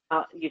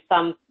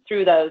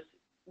through those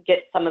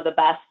get some of the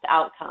best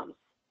outcomes.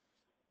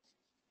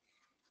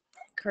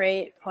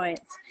 Great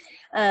points.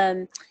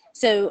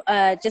 So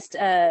just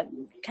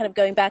kind of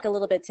going back a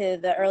little bit to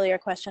the earlier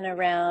question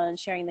around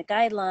sharing the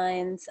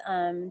guidelines,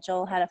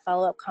 Joel had a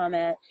follow-up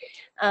comment,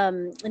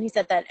 and he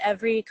said that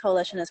every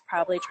coalition is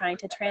probably trying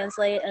to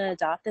translate and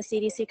adopt the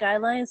CDC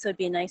guidelines, so it'd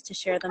be nice to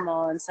share them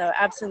all. And so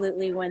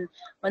absolutely,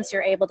 once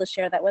you're able to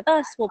share that with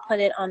us, we'll put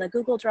it on the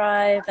Google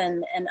Drive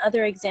and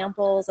other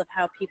examples of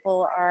how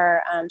people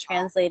are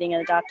translating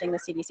and adopting the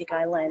CDC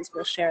guidelines.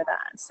 We'll share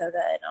that so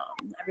that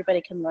everybody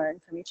can learn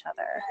from each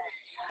other.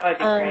 That would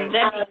be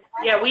great.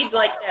 Yeah, we'd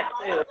like that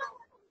too.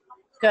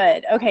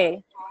 Good.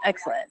 Okay.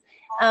 Excellent.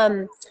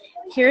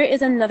 Here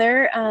is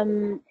another.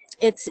 So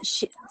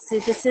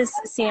this is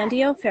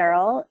Sandy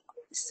O'Farrell.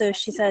 So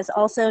she says,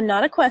 also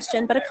not a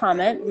question but a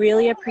comment.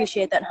 Really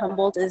appreciate that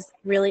Humboldt is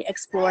really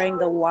exploring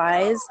the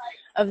whys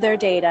of their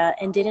data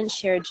and didn't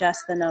share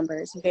just the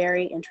numbers.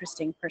 Very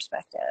interesting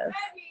perspective.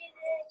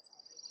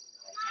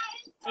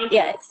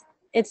 Yeah.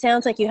 It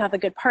sounds like you have a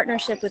good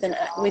partnership with the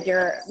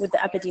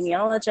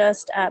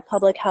epidemiologist at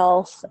Public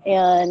Health,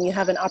 and you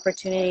have an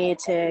opportunity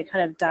to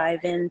kind of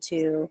dive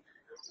into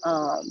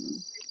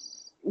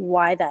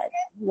why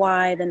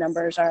the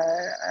numbers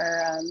are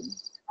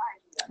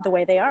the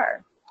way they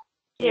are.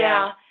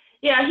 Yeah.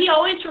 He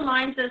always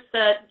reminds us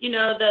that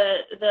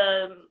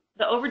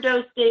the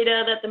overdose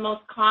data, that the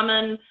most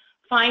common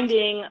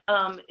finding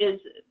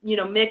is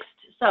mixed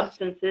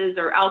substances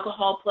or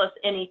alcohol plus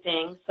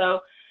anything.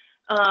 So.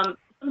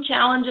 Some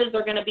challenges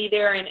are going to be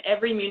there in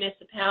every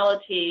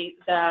municipality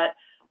that,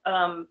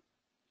 there's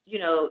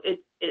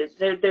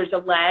a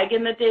lag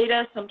in the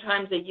data,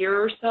 sometimes a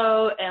year or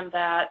so, and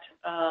that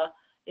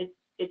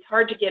it's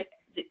hard to get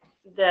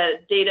the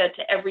data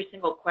to every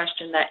single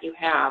question that you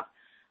have.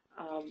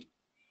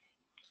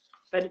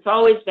 But it's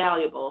always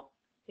valuable.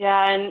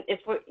 Yeah, and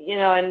if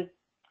and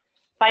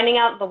finding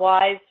out the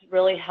whys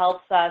really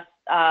helps us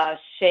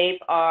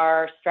shape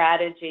our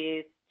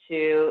strategies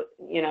to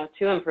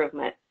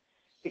improvement.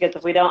 Because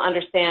if we don't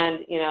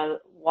understand,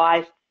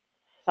 why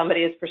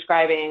somebody is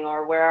prescribing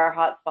or where our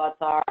hotspots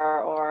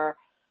are, or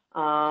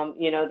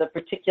the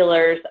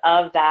particulars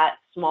of that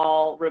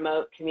small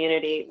remote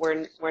community,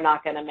 we're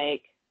not going to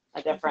make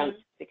a difference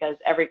because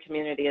every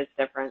community is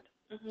different.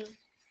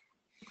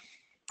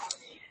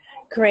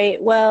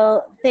 Great.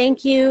 Well,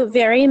 thank you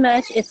very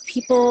much. If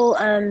people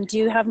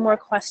do have more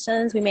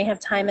questions, we may have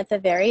time at the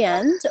very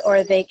end,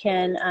 or they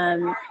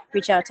can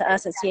reach out to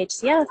us at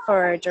CHCF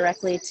or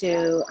directly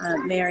to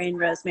Mary and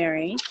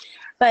Rosemary.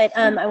 But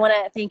I want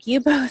to thank you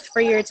both for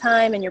your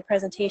time and your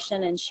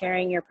presentation and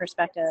sharing your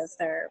perspectives.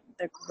 They're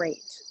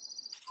great.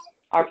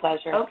 Our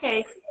pleasure.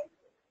 Okay.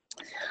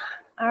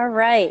 All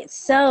right,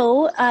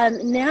 so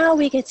now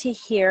we get to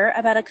hear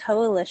about a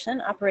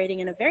coalition operating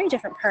in a very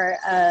different part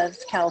of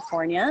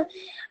California.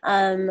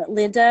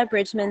 Linda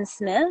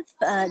Bridgman-Smith,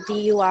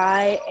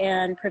 DUI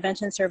and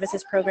Prevention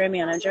Services Program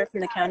Manager from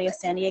the County of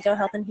San Diego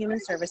Health and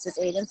Human Services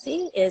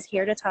Agency, is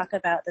here to talk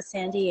about the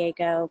San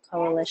Diego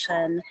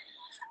Coalition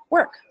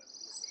work.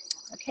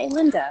 Okay,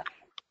 Linda.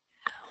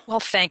 Well,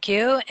 thank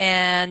you.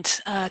 And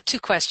 2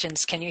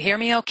 questions. Can you hear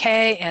me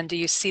okay? And do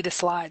you see the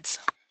slides?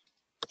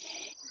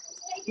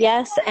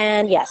 Yes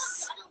and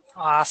yes.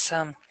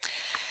 Awesome.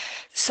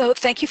 So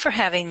thank you for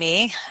having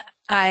me.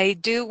 I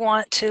do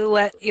want to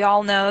let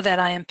y'all know that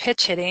I am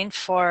pitch hitting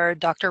for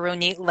Dr.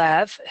 Ronit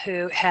Lev,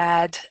 who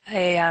had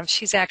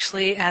she's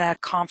actually at a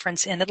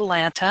conference in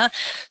Atlanta,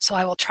 so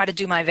I will try to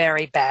do my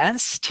very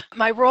best.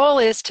 My role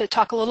is to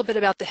talk a little bit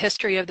about the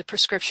history of the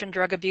Prescription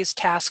Drug Abuse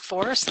Task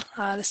Force.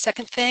 The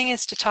second thing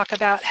is to talk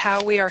about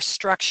how we are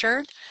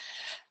structured.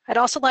 I'd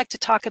also like to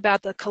talk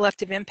about the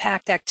collective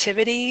impact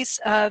activities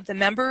of the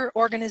member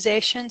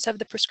organizations of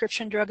the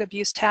Prescription Drug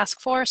Abuse Task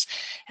Force,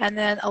 and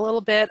then a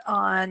little bit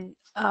on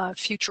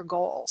future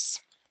goals.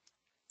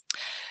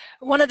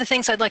 One of the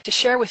things I'd like to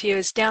share with you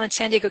is down in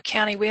San Diego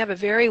County, we have a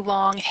very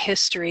long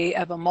history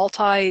of a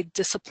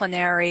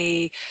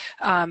multidisciplinary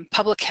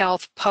public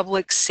health,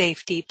 public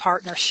safety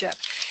partnership.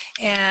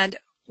 And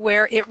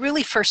where it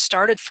really first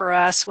started for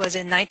us was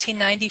in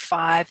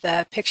 1995.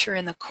 The picture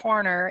in the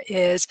corner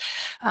is,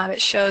 it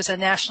shows a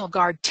National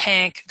Guard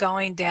tank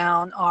going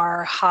down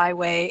our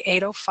Highway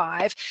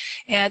 805,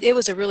 and it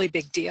was a really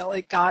big deal.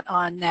 It got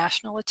on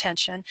national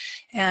attention,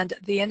 and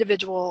the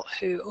individual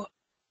who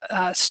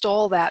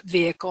stole that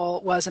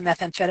vehicle was a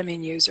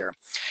methamphetamine user.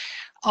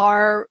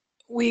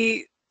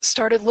 We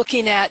started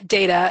looking at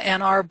data,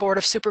 and our Board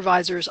of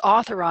Supervisors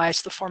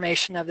authorized the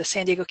formation of the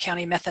San Diego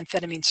County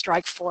Methamphetamine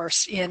Strike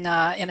Force in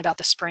about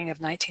the spring of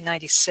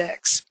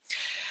 1996.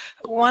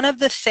 One of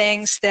the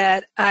things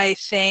that I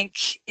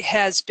think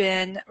has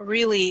been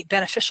really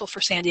beneficial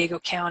for San Diego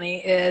County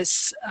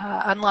is,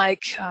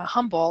 unlike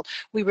Humboldt,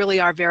 we really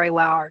are very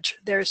large.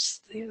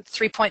 There's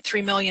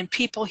 3.3 million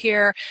people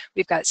here.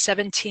 We've got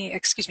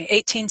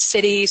 18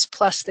 cities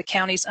plus the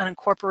county's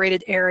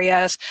unincorporated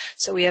areas.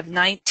 So we have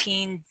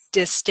 19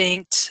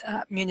 distinct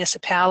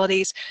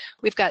municipalities.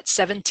 We've got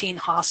 17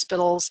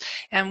 hospitals,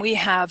 and we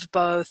have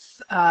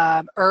both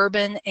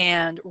urban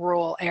and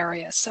rural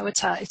areas. So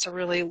it's a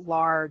really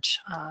large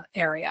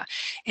area.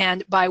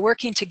 And by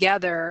working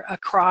together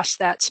across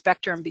that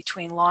spectrum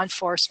between law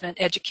enforcement,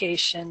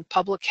 education,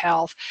 public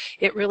health,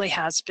 it really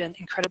has been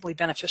incredibly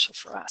beneficial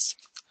for us.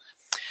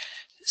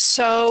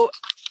 So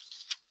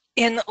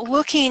in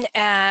looking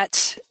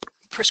at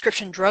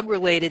prescription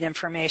drug-related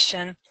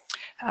information,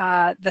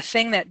 the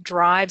thing that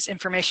drives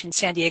information in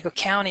San Diego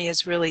County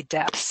is really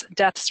deaths.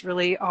 Deaths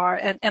really are,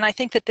 and I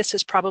think that this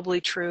is probably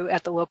true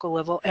at the local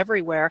level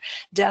everywhere,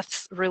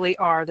 deaths really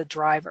are the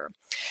driver.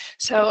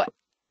 So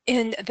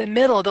in the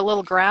middle, the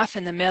little graph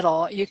in the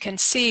middle, you can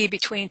see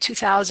between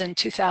 2000 and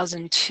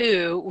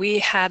 2002, we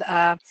had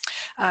a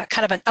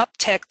kind of an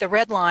uptick. The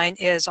red line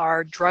is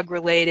our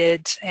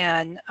drug-related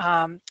and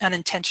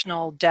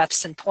unintentional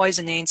deaths and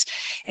poisonings.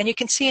 And you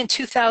can see in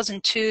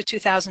 2002,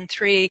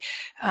 2003,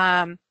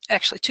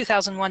 actually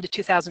 2001 to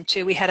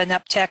 2002, we had an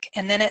uptick,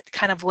 and then it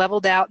kind of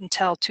leveled out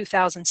until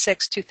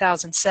 2006,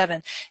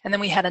 2007, and then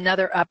we had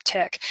another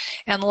uptick.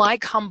 And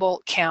like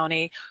Humboldt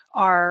County,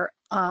 our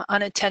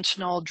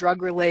unintentional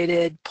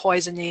drug-related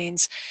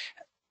poisonings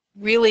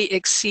really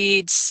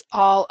exceeds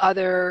all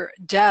other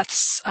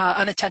deaths,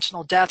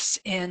 unintentional deaths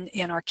in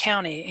our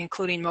county,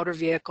 including motor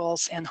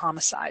vehicles and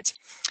homicides.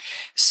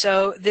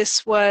 So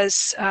this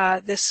was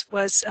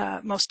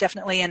most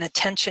definitely an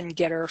attention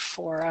getter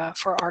for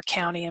our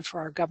county and for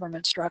our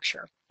government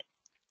structure.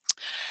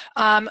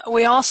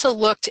 We also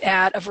looked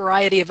at a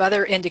variety of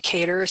other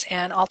indicators,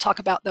 and I'll talk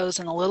about those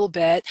in a little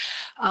bit.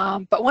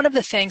 But one of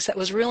the things that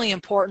was really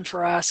important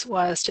for us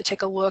was to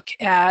take a look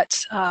at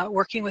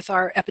working with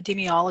our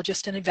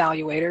epidemiologists and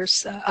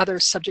evaluators, other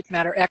subject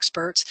matter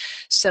experts,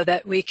 so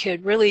that we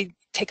could really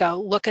take a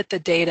look at the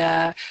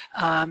data,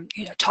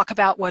 talk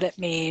about what it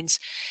means,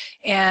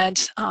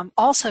 and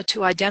also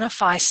to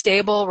identify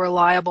stable,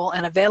 reliable,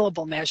 and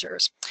available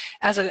measures.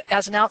 As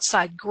an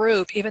outside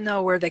group, even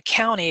though we're the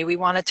county, we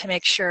wanted to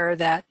make sure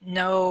that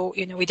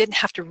we didn't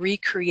have to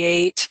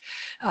recreate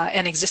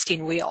an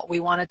existing wheel.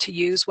 We wanted to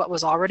use what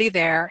was already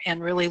there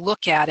and really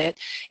look at it.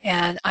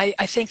 And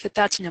I think that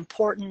that's an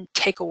important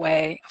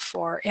takeaway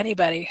for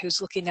anybody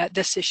who's looking at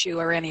this issue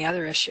or any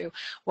other issue.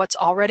 What's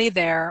already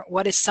there?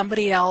 What is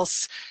somebody else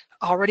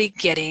already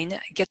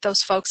get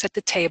those folks at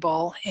the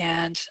table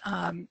and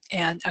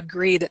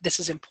agree that this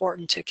is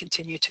important to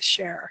continue to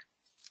share.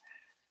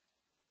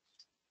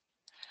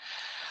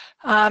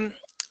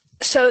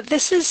 So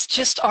this is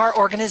just our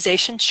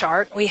organization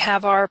chart. We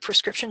have our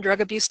Prescription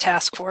Drug Abuse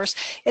Task Force.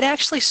 It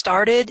actually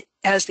started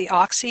as the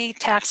Oxy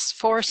Task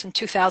Force in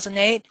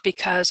 2008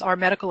 because our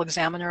medical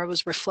examiner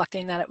was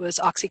reflecting that it was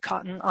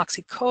Oxycontin,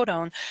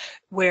 oxycodone,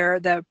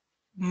 where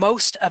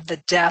most of the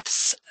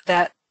deaths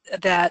that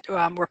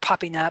were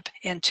popping up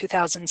in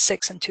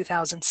 2006 and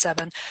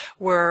 2007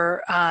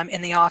 were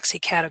in the oxy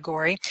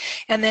category.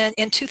 And then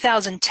in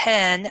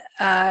 2010,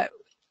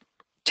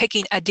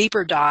 taking a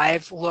deeper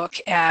dive look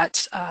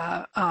at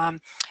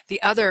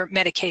the other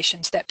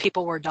medications that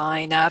people were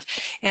dying of,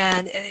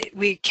 and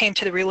we came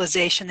to the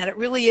realization that it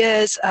really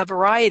is a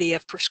variety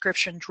of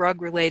prescription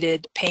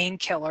drug-related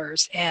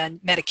painkillers and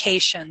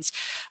medications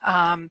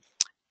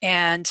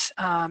even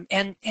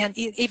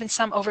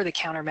some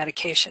over-the-counter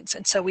medications.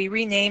 And so we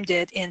renamed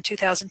it in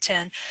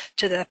 2010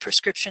 to the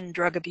Prescription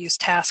Drug Abuse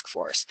Task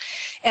Force.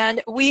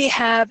 And we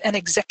have an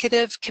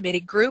executive committee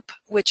group,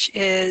 which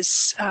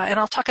is, and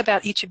I'll talk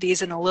about each of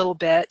these in a little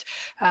bit,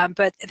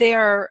 but they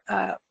are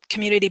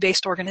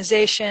community-based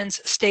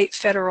organizations, state,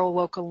 federal,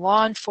 local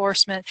law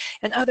enforcement,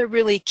 and other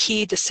really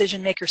key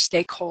decision-maker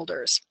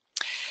stakeholders.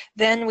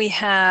 Then we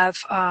have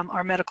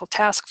our medical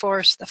task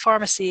force, the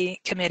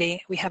pharmacy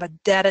committee, we have a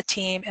data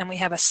team, and we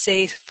have a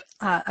safe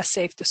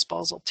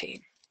disposal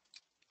team.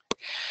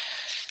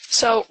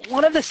 So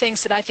one of the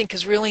things that I think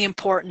is really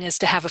important is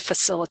to have a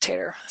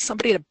facilitator,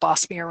 somebody to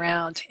boss me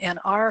around. And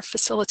our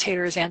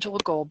facilitator is Angela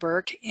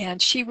Goldberg,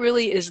 and she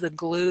really is the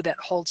glue that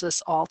holds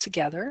us all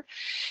together.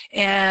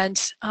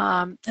 And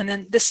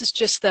then this is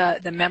just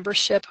the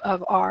membership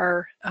of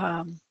our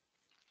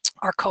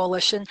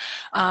coalition.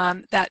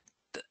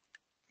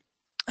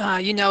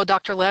 You know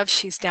Dr. Lev,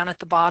 she's down at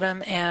the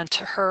bottom, and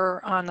to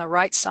her on the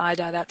right side,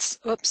 that's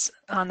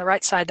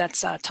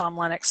Tom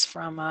Lennox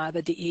from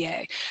the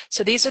DEA.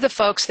 So these are the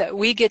folks that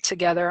we get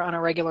together on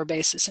a regular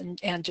basis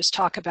and just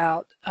talk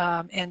about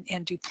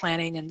and do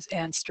planning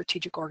and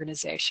strategic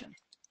organization.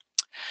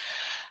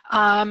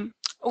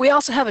 We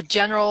also have a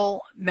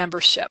general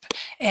membership,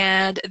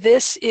 and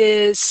this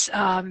is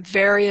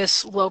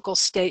various local,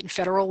 state, and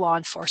federal law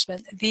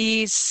enforcement.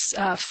 These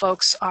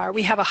folks are,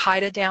 we have a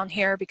HIDA down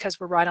here because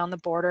we're right on the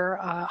border,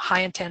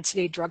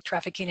 high-intensity drug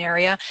trafficking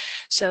area.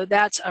 So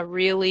that's a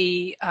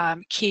really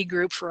key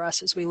group for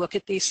us as we look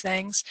at these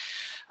things.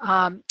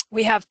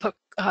 We have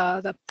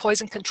the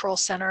Poison Control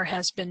Center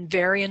has been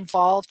very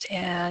involved,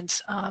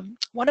 and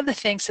one of the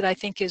things that I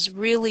think is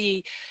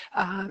really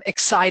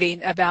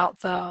exciting about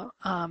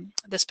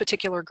this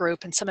particular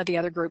group and some of the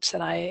other groups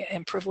that I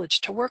am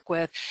privileged to work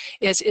with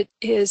is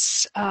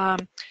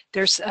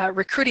there's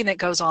recruiting that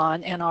goes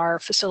on, and our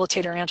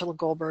facilitator Angela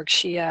Goldberg,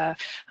 she's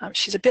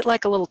a bit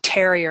like a little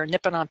terrier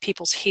nipping on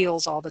people's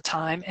heels all the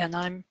time, and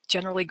I'm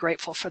generally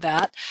grateful for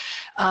that.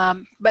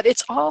 But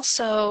it's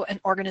also an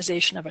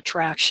organization of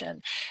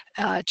attraction.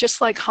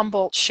 Just like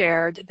Humboldt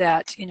shared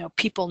that, you know,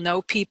 people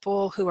know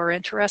people who are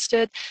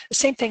interested, the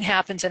same thing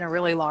happens in a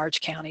really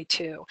large county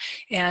too.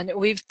 And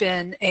we've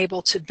been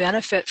able to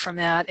benefit from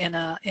that in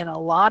a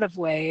lot of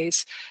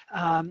ways.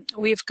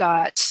 We've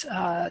got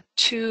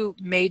 2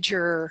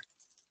 major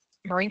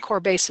Marine Corps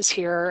bases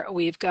here.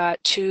 We've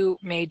got 2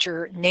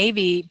 major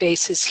Navy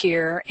bases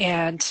here,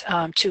 and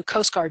 2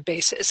 Coast Guard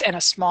bases, and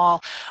a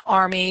small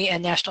Army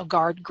and National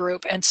Guard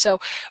group. And so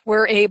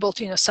we're able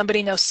to, you know,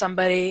 somebody knows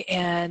somebody,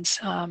 and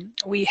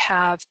we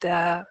have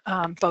the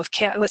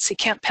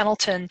Camp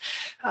Pendleton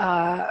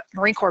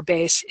Marine Corps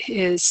base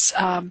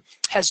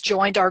has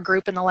joined our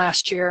group in the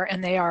last year,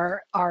 and they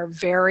are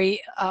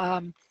very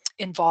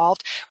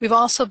involved. We've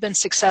also been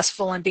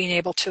successful in being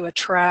able to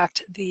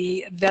attract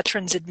the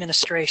Veterans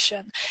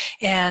Administration,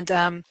 and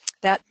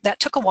that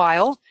took a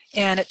while,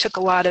 and it took a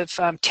lot of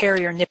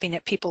terrier nipping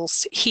at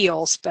people's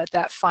heels, but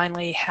that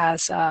finally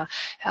has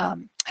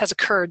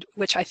occurred,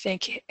 which I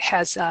think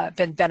has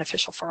been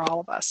beneficial for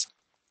all of us.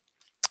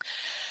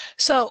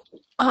 So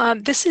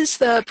this is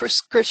the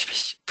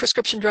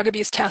Prescription Drug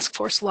Abuse Task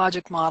Force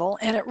logic model,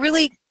 and it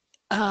really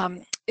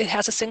it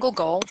has a single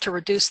goal: to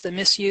reduce the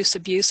misuse,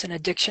 abuse, and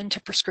addiction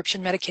to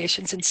prescription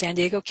medications in San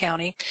Diego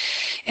County.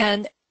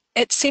 And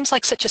it seems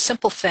like such a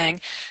simple thing,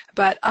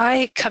 but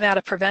I come out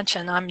of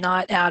prevention. I'm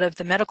not out of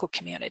the medical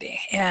community.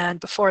 And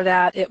before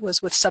that, it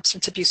was with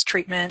substance abuse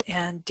treatment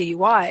and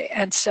DUI.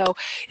 And so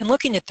in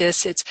looking at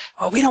this, it's,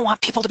 oh, we don't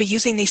want people to be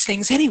using these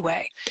things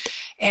anyway,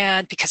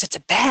 and because it's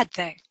a bad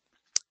thing.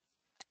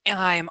 And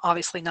I am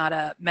obviously not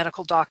a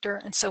medical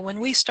doctor. And so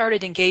when we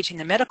started engaging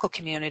the medical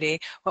community,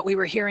 what we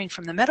were hearing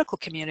from the medical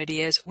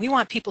community is, we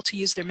want people to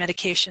use their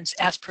medications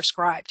as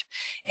prescribed,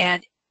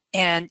 and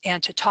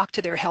to talk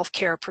to their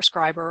healthcare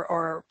prescriber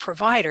or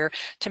provider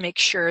to make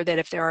sure that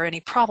if there are any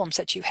problems,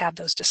 that you have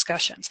those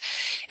discussions.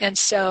 And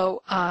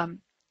so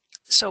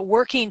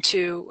working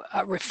to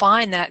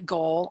refine that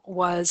goal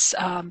was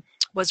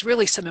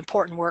really some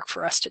important work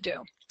for us to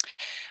do.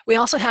 We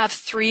also have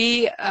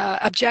 3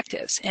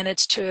 objectives, and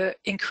it's to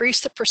increase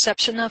the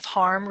perception of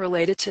harm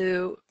related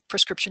to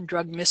prescription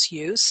drug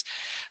misuse,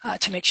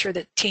 to make sure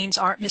that teens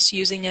aren't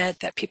misusing it,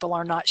 that people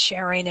are not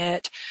sharing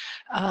it,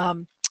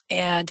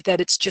 and that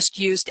it's just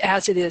used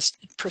as it is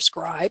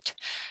prescribed.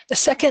 The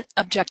second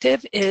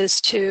objective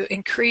is to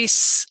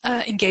increase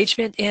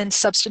engagement in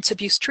substance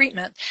abuse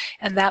treatment,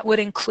 and that would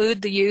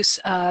include the use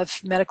of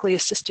medically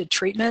assisted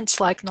treatments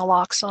like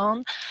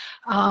naloxone.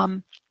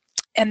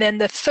 And then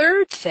the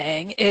third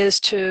thing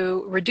is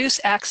to reduce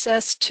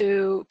access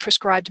to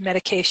prescribed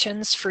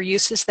medications for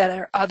uses that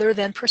are other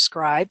than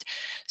prescribed.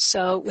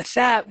 So with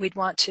that, we'd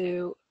want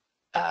to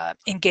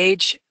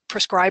engage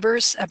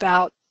prescribers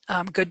about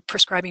good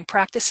prescribing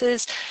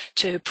practices,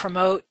 to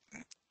promote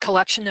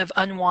collection of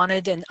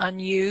unwanted and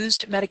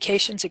unused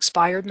medications,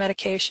 expired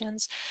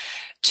medications,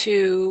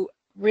 to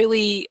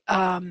really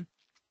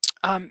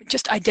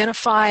just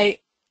identify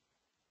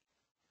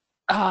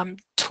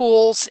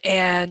tools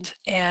and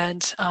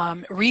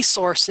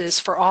resources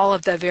for all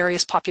of the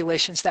various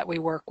populations that we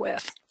work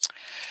with.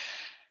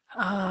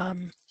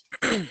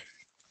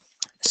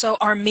 So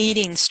our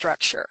meeting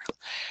structure.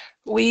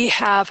 We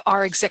have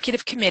our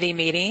executive committee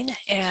meeting,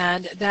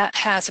 and that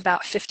has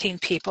about 15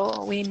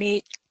 people. We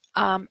meet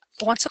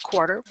once a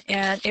quarter,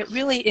 and it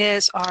really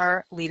is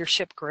our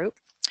leadership group.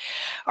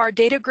 Our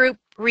data group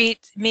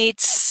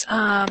meets,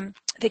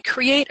 they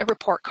create a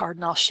report card,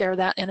 and I'll share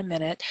that in a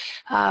minute.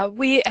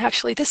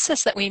 This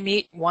says that we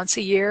meet once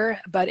a year,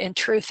 but in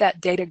truth,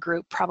 that data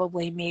group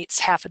probably meets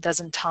half a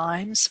dozen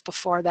times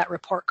before that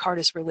report card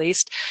is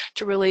released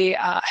to really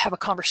have a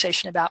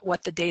conversation about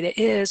what the data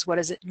is, what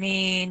does it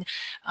mean,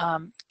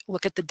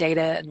 look at the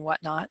data and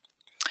whatnot.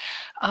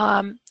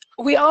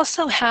 We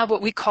also have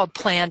what we call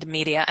planned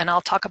media, and I'll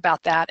talk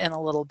about that in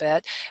a little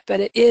bit, but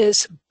it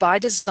is by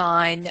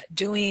design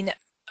doing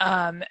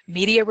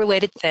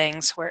media-related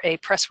things where a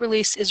press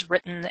release is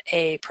written,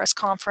 a press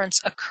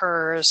conference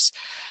occurs,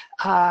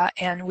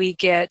 and we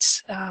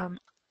get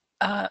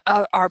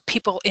our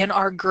people in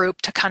our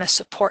group to kind of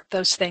support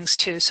those things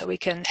too, so we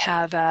can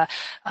have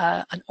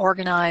an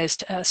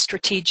organized,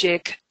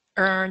 strategic,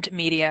 earned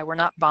media. We're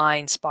not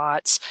buying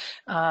spots,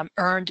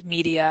 earned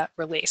media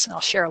release, and I'll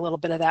share a little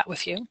bit of that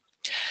with you.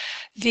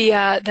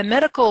 The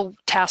medical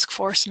task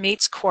force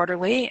meets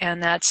quarterly,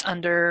 and that's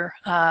under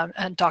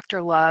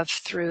Dr. Love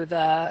through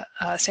the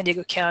San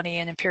Diego County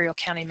and Imperial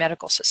County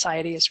Medical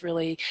Society is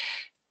really,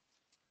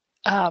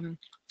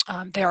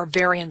 they are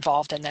very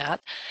involved in that.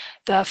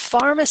 The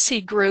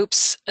pharmacy group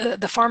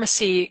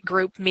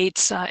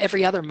meets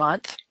every other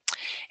month.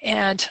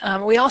 And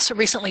we also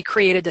recently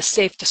created a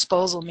safe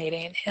disposal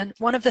meeting. And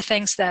one of the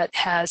things that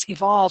has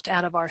evolved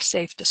out of our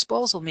safe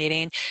disposal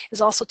meeting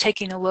is also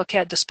taking a look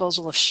at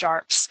disposal of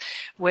sharps,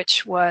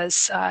 which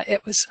was,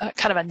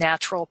 kind of a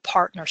natural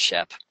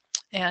partnership.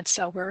 And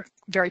so we're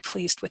very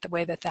pleased with the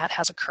way that that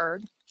has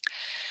occurred.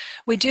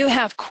 We do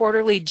have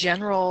quarterly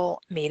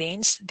general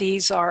meetings.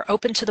 These are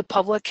open to the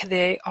public.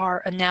 They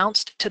are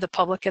announced to the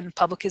public, and the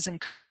public is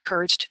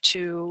encouraged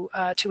to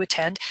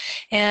attend.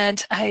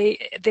 And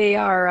they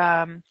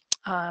are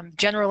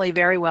generally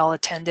very well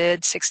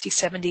attended, 60,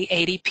 70,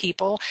 80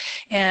 people.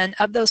 And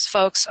of those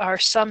folks are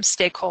some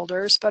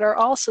stakeholders, but are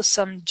also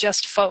some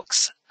just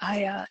folks.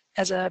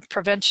 As a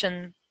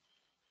prevention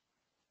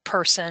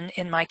person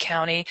in my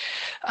county,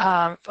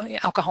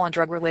 alcohol and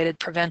drug related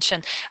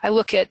prevention, I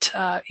look at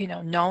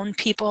known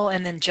people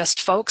and then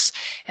just folks,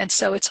 and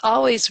so it's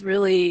always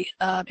really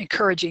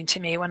encouraging to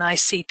me when I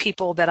see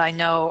people that I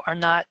know are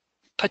not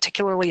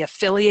particularly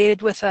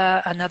affiliated with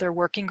another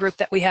working group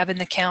that we have in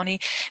the county.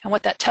 And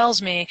what that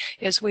tells me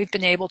is we've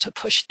been able to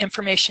push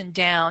information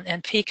down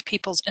and pique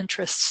people's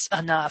interests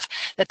enough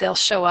that they'll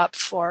show up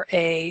for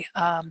a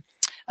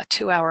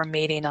 2-hour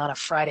meeting on a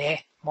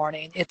Friday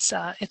morning. It's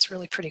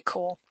really pretty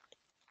cool.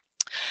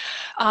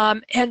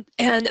 And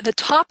the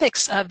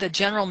topics of the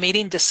general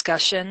meeting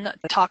discussion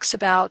talks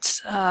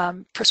about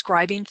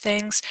prescribing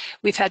things.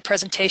 We've had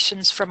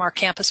presentations from our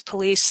campus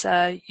police.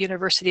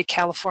 University of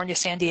California,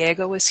 San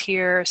Diego is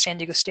here. San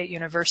Diego State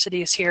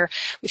University is here.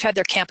 We've had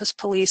their campus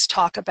police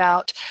talk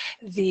about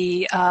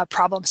the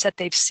problems that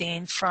they've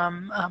seen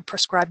from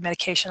prescribed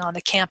medication on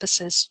the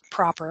campuses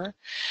proper.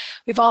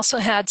 We've also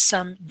had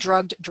some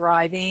drugged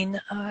driving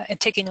and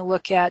taking a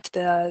look at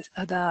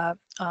the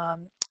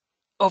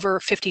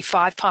over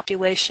 55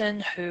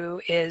 population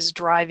who is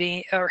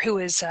driving, or who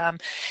is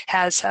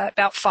has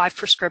about 5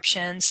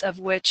 prescriptions, of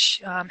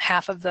which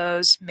half of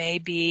those may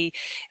be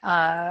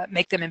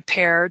make them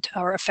impaired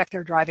or affect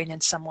their driving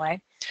in some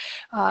way,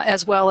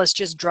 as well as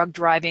just drug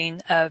driving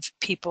of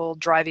people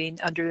driving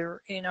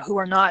under, who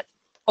are not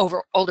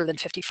older than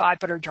 55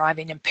 but are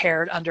driving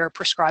impaired under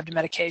prescribed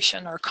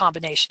medication or a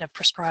combination of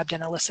prescribed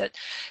and illicit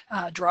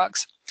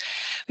drugs.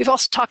 We've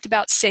also talked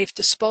about safe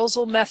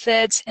disposal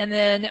methods, and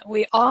then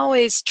we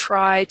always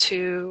try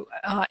to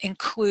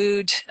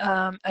include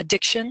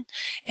addiction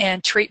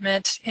and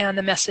treatment, and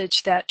the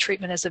message that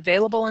treatment is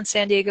available in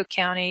San Diego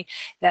County,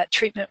 that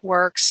treatment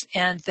works,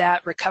 and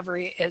that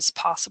recovery is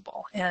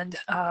possible. And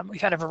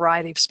we've had a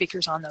variety of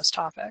speakers on those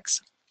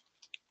topics.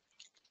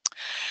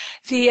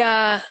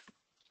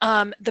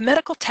 The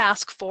medical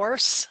task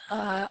force,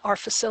 our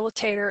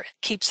facilitator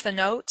keeps the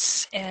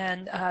notes,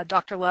 and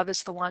Dr. Love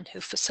is the one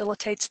who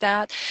facilitates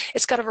that.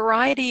 It's got a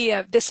variety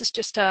of, this is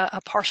just a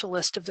partial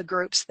list of the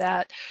groups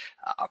that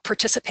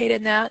participate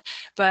in that,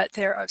 but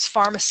there is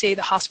pharmacy,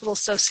 the Hospital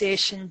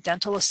Association,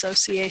 Dental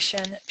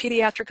Association,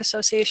 Pediatric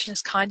Association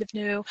is kind of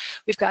new.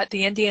 We've got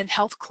the Indian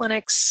Health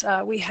Clinics.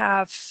 We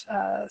have,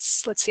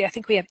 let's see, I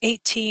think we have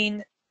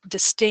 18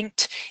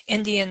 distinct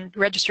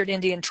registered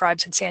Indian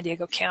tribes in San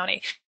Diego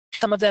County.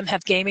 Some of them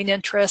have gaming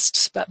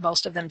interests, but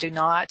most of them do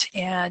not.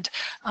 And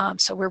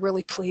so we're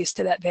really pleased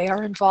that they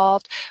are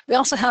involved. We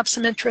also have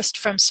some interest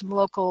from some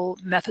local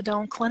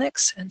methadone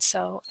clinics, and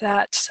so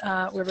that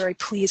we're very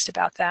pleased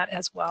about that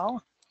as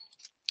well.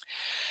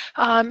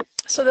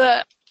 So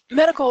the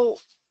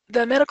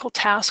the medical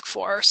task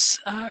force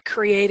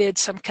created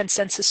some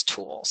consensus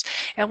tools.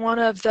 And one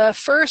of the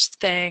first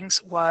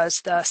things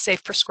was the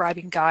safe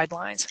prescribing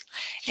guidelines.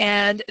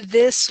 And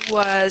this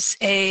was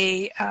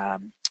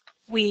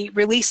we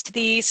released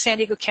these, San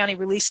Diego County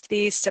released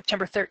these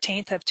September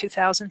 13th of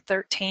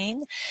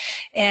 2013.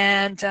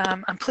 And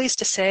I'm pleased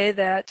to say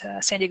that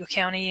San Diego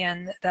County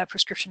and the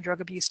Prescription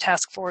Drug Abuse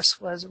Task Force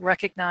was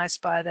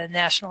recognized by the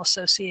National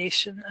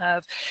Association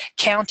of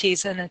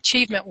Counties an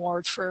Achievement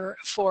Award for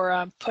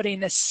putting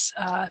this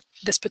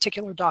this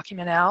particular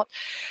document out.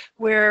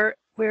 We're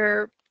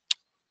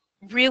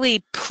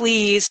really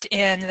pleased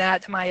in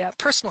that my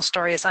personal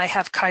story is I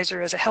have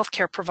Kaiser as a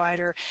healthcare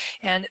provider,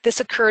 and this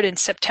occurred in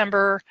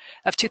September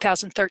of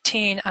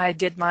 2013. I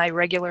did my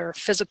regular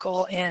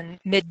physical in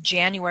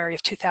mid-January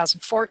of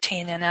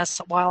 2014, and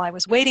while I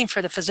was waiting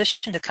for the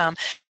physician to come,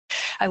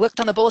 I looked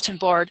on the bulletin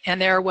board,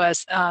 and there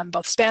was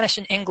both Spanish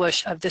and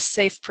English of this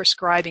safe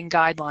prescribing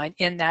guideline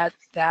in that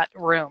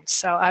room.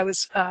 So I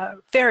was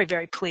very,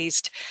 very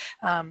pleased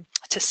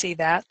to see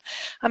that.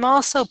 I'm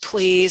also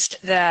pleased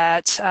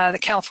that the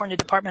California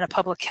Department of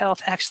Public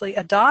Health actually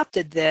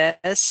adopted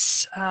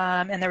this,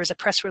 and there was a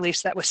press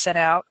release that was sent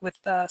out with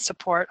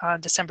support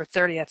on December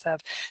 30th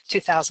of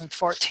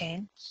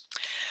 2014.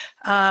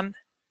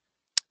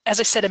 As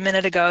I said a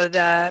minute ago,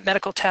 the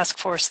Medical Task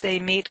Force, they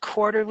meet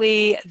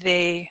quarterly.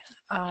 They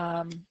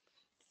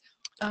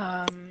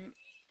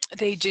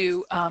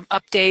do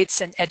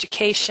updates and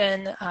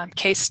education,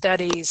 case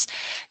studies.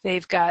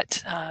 They've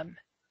got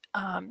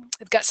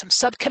some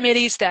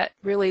subcommittees that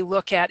really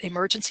look at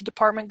emergency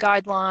department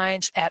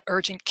guidelines, at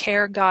urgent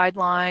care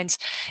guidelines,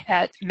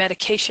 at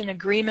medication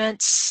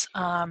agreements,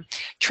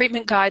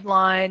 treatment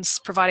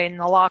guidelines, providing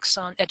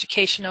naloxone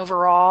education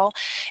overall,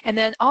 and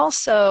then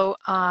also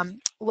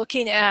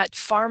looking at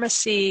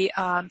pharmacy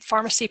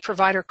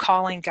provider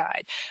calling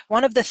guide.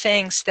 One of the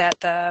things that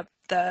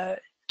the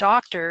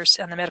doctors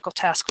and the medical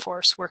task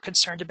force were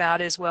concerned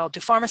about is, well, do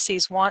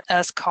pharmacies want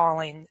us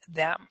calling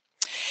them?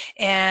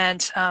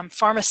 And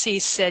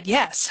pharmacies said,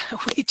 yes,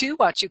 we do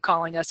want you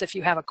calling us if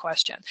you have a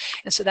question.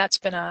 And so that's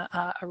been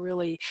a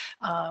really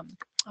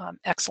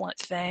excellent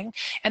thing.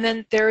 And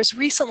then there's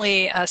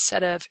recently a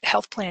set of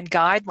health plan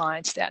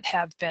guidelines that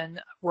have been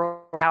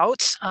rolled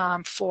out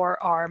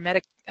for our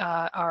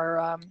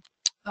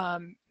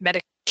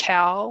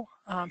Medi-Cal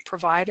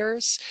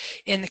providers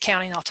in the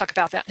county, and I'll talk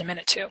about that in a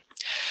minute too.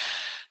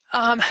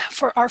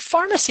 For our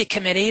pharmacy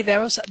committee,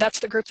 that's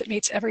the group that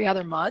meets every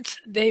other month.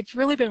 They've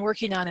really been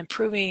working on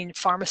improving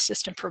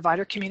pharmacist and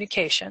provider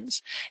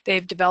communications.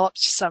 They've developed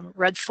some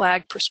red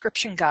flag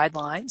prescription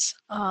guidelines.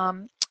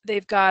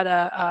 They've got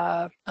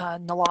a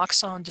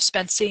naloxone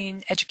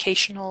dispensing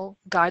educational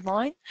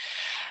guideline.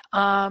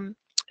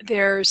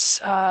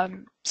 There's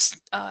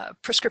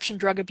prescription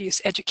drug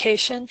abuse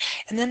education,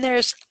 and then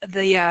there's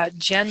the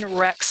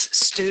GenRex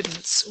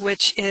Students,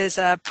 which is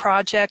a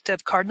project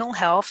of Cardinal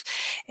Health,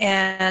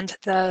 and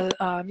the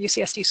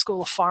UCSD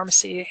School of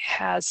Pharmacy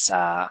has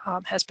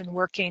been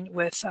working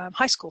with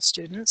high school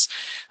students,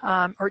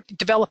 or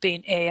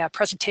developing a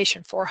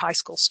presentation for high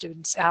school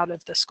students out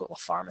of the School of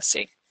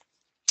Pharmacy.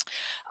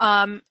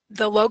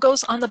 The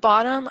logos on the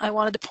bottom, I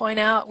wanted to point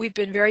out, we've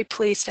been very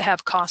pleased to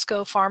have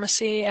Costco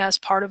Pharmacy as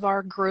part of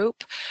our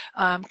group.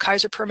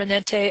 Kaiser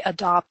Permanente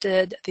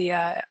adopted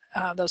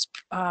those.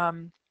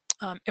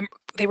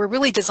 They were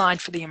really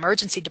designed for the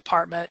emergency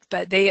department,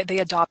 but they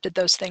adopted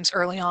those things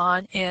early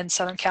on in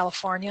Southern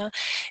California.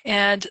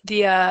 And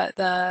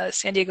the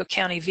San Diego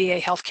County VA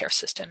healthcare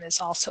system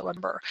is also a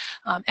member,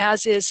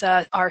 as is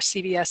our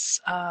CVS.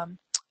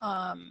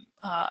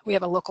 We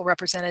have a local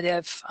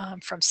representative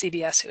from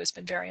CVS who has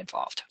been very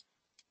involved.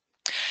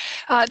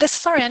 This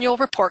is our annual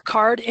report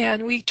card,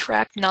 and we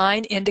track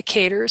 9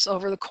 indicators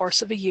over the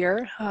course of a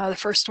year. The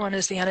first one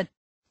is the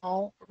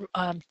unintentional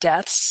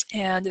deaths,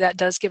 and that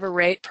does give a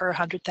rate per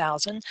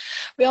 100,000.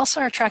 We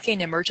also are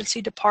tracking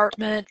emergency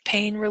department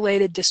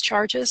pain-related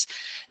discharges.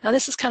 Now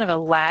this is kind of a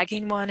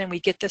lagging one, and we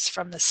get this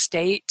from the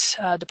state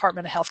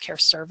Department of Healthcare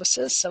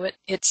Services, so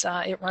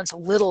it runs a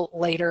little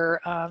later.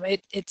 I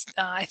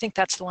think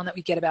that's the one that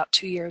we get about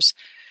 2 years,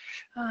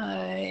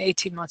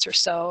 18 months or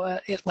so.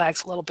 It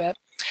lags a little bit.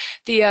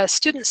 The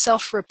student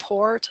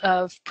self-report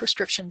of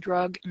prescription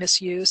drug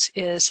misuse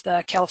is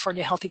the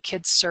California Healthy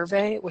Kids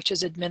Survey, which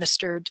is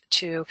administered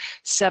to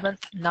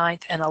 7th,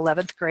 9th, and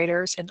 11th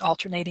graders in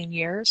alternating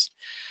years.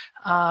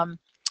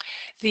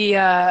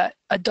 The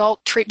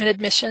adult treatment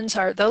admissions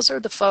those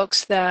are the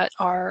folks that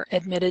are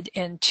admitted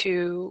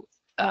into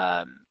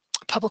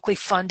publicly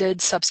funded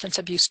substance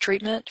abuse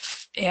treatment,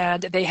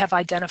 and they have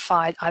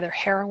identified either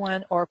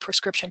heroin or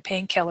prescription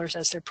painkillers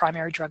as their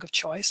primary drug of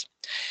choice.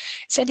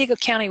 San Diego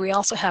County, we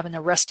also have an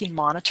arrestee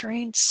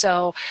monitoring.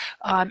 So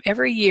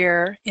every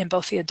year in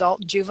both the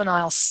adult and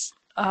juvenile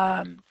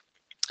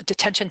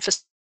detention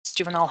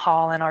juvenile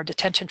hall and our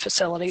detention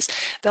facilities,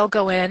 they'll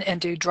go in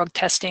and do drug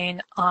testing,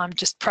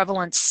 just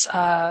prevalence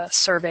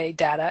survey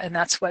data, and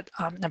that's what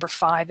number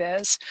 5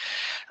 is.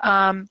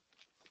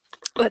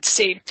 let's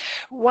see.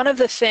 One of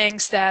the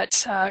things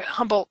that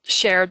Humboldt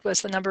shared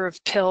was the number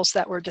of pills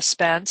that were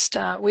dispensed.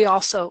 We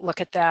also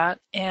look at that.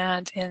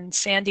 And in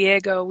San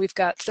Diego, we've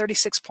got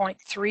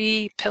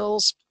 36.3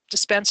 pills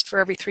dispensed for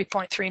every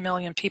 3.3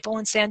 million people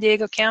in San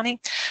Diego County,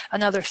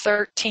 another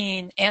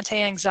 13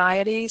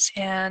 anti-anxieties,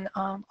 and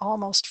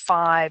almost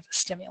 5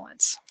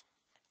 stimulants.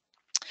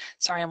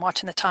 Sorry, I'm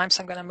watching the time,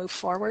 so I'm going to move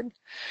forward.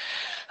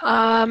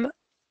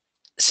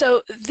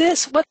 So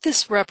what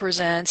this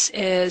represents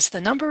is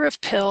the number of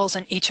pills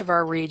in each of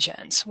our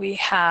regions. We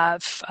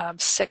have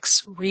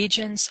 6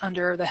 regions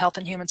under the Health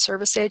and Human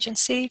Service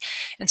Agency,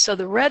 and so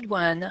the red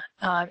one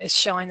is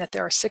showing that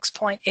there are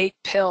 6.8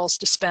 pills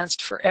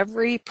dispensed for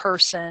every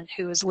person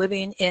who is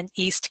living in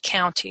East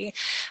County.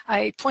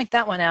 I point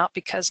that one out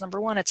because,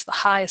 number one, it's the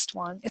highest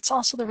one. It's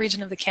also the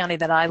region of the county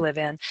that I live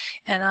in,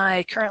 and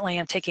I currently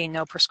am taking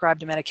no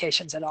prescribed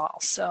medications at all.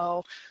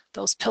 So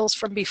those pills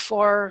from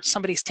before,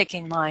 somebody's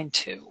taking mine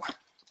too.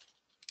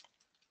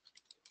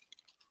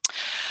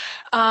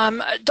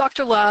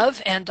 Dr.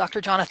 Love and Dr.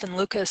 Jonathan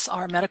Lucas,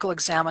 our medical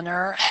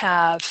examiner,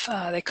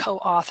 they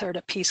co-authored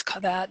a piece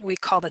that we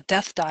call the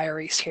Death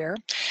Diaries here.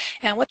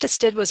 And what this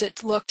did was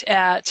it looked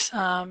at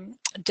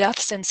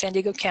deaths in San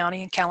Diego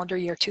County in calendar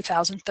year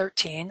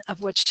 2013, of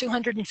which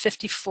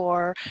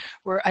 254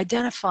 were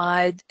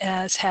identified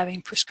as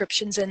having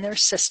prescriptions in their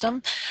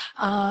system.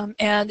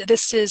 And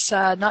this is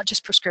not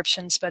just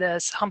prescriptions, but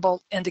as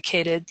Humboldt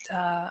indicated,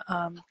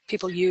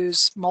 people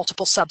use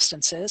multiple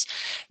substances.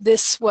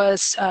 This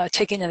was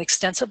taking an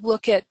extensive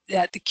look at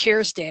the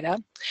cures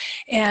data,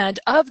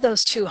 and of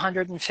those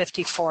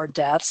 254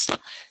 deaths,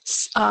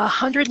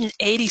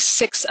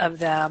 186 of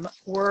them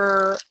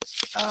were,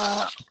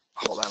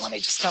 hold on, let me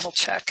just double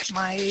check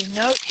my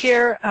note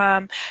here,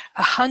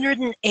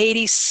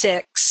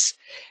 186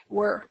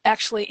 were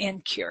actually in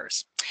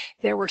cures.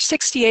 There were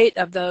 68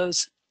 of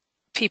those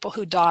people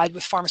who died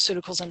with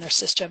pharmaceuticals in their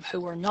system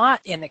who were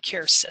not in the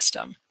cure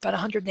system, but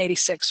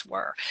 186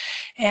 were.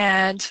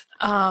 And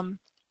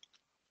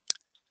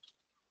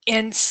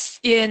in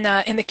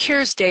the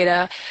cures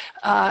data,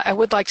 I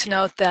would like to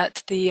note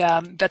that the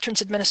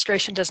Veterans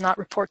Administration does not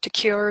report to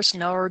cures,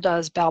 nor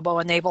does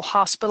Balboa Naval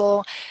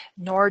Hospital,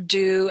 nor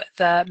do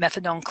the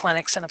methadone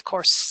clinics, and of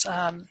course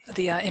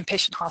the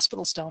inpatient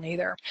hospitals don't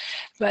either.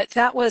 But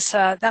that was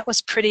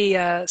pretty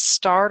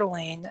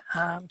startling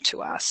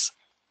to us.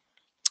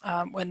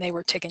 When they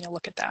were taking a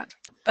look at that.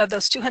 Of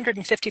those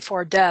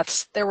 254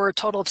 deaths, there were a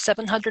total of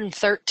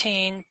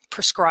 713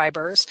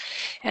 prescribers,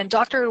 and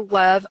Dr.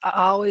 Lev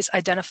always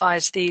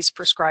identifies these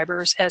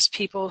prescribers as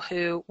people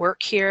who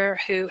work here,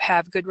 who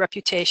have good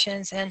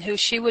reputations, and who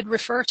she would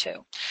refer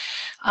to.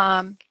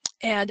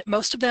 And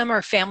most of them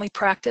are family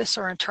practice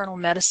or internal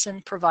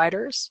medicine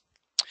providers,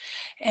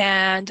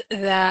 and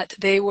that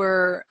they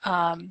were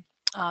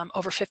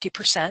over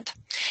 50%.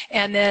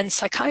 And then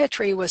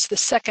psychiatry was the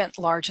second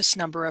largest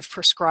number of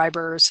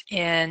prescribers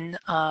in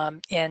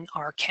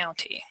our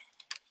county.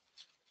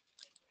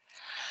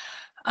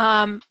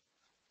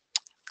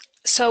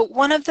 So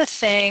one of the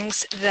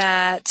things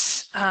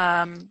that,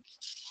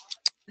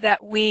 that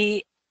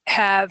we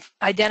have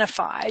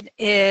identified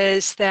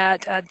is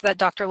that, that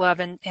Dr. Love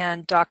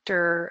and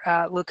Dr.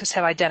 Lucas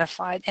have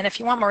identified. And if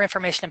you want more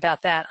information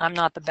about that, I'm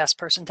not the best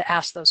person to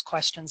ask those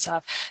questions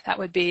of. That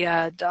would be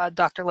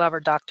Dr. Love or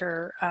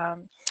Dr.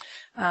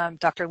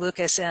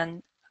 Lucas.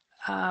 And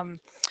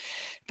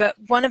but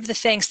one of the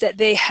things that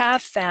they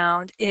have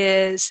found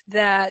is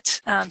that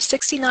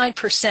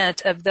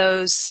 69% of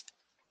those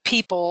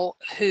people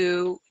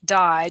who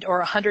died, or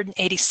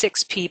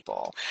 186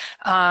 people,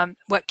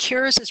 what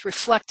cures is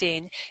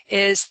reflecting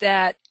is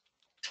that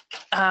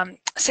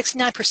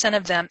 69%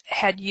 of them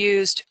had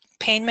used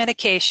pain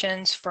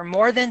medications for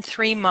more than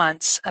 3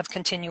 months of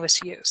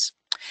continuous use,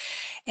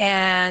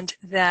 and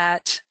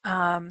that's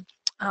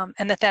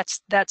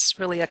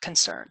really a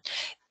concern.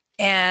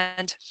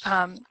 And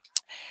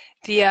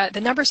the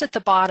numbers at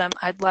the bottom,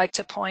 I'd like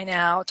to point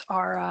out,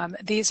 are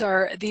these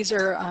are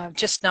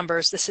just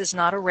numbers. This is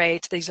not a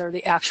rate. These are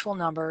the actual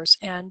numbers.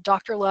 And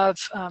Dr. Love,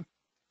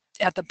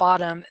 at the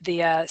bottom,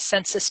 the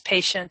census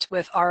patient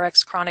with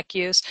RX chronic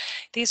use.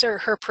 These are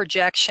her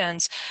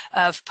projections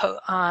of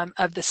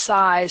the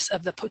size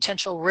of the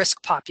potential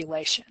risk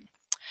population.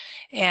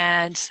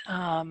 And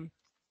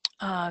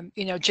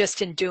you know,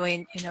 just in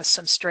doing, you know,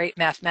 some straight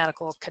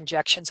mathematical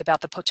conjections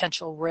about the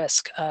potential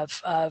risk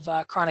of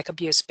chronic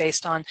abuse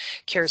based on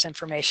cures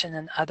information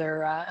and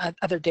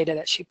other data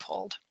that she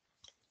pulled.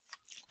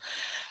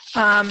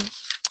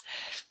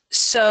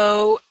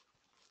 So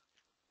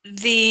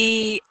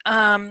the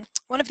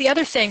one of the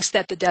other things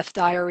that the death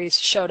diaries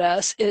showed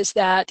us is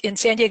that in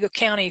San Diego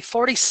County,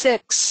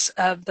 46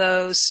 of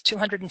those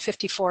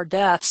 254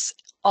 deaths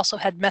also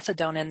had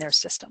methadone in their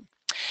system,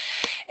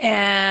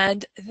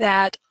 and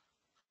that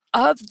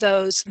of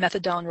those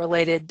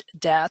methadone-related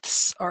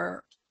deaths,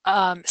 or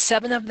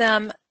 7 of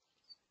them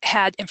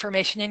had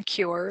information in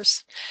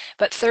cures,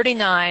 but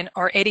 39,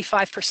 or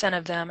 85%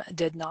 of them,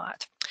 did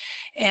not.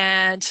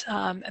 And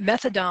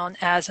methadone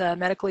as a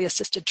medically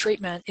assisted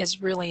treatment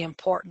is really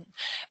important.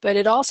 But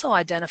it also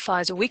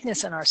identifies a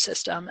weakness in our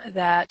system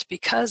that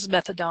because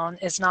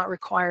methadone is not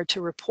required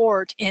to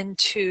report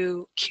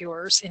into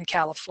cures in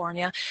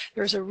California,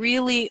 there's a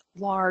really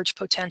large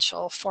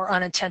potential for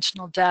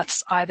unintentional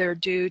deaths, either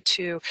due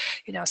to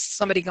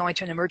somebody going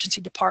to an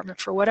emergency department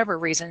for whatever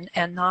reason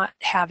and not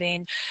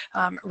having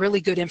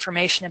really good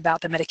information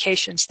about the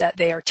medications that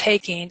they are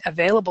taking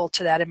available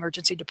to that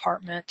emergency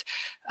department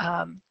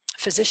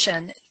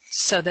physician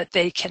so that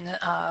they can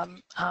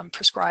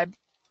prescribe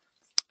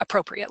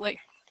appropriately.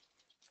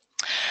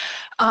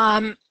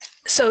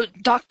 So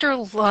Dr.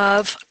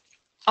 Love,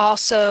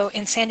 also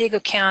in San Diego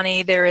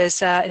County, there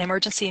is an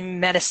emergency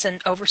medicine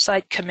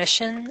oversight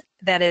commission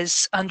that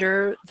is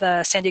under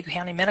the San Diego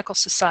County Medical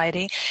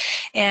Society,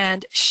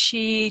 and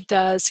she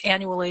does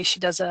annually, she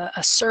does a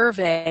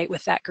survey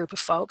with that group of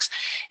folks,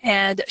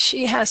 and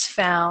she has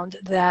found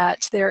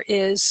that there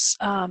is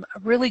a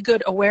really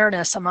good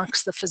awareness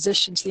amongst the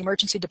physicians, the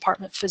emergency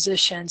department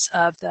physicians,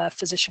 of the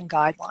physician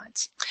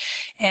guidelines,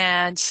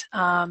 and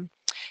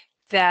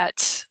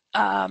that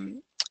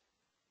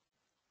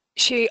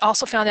she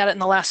also found out in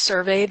the last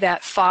survey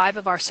that 5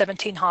 of our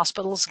 17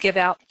 hospitals give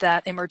out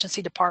that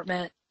emergency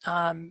department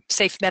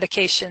safe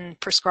medication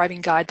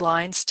prescribing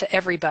guidelines to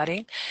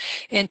everybody.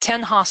 In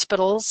 10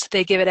 hospitals,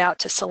 they give it out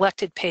to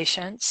selected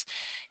patients,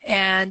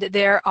 and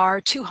there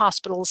are 2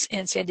 hospitals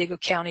in San Diego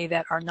County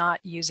that are not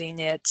using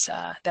it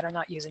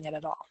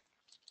at all.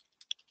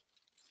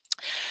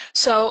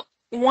 So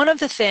one of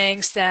the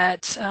things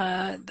that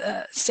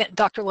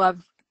Dr.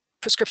 Love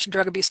Prescription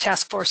Drug Abuse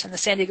Task Force and the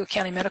San Diego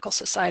County Medical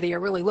Society are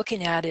really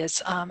looking at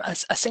is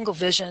a single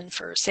vision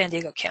for San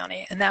Diego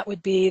County, and that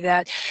would be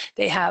that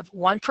they have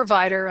one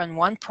provider and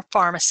one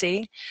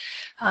pharmacy,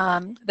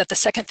 that the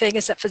second thing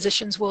is that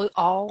physicians will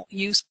all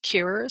use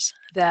cures,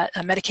 that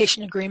a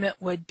medication agreement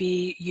would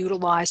be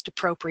utilized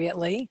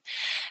appropriately,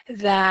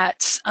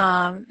 that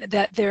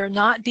that there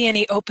not be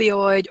any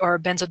opioid or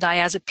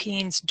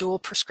benzodiazepines dual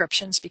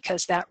prescriptions,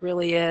 because that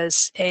really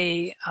is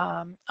a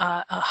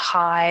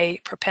high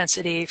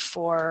propensity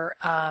for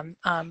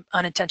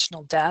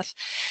unintentional death,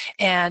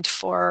 and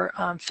for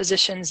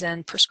physicians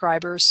and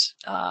prescribers,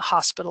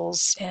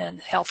 hospitals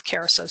and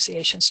healthcare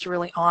associations to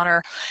really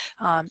honor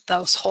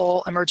those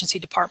whole emergency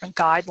department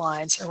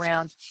guidelines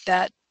around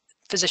that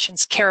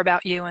physicians care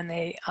about you and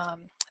they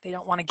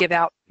don't want to give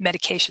out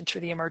medication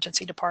through the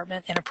emergency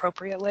department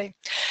inappropriately.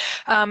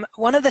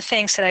 One of the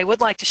things that I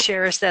would like to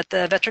share is that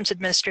the Veterans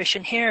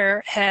Administration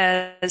here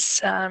has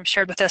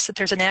shared with us that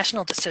there's a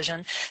national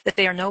decision that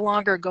they are no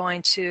longer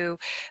going to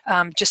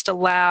just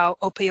allow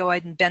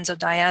opioid and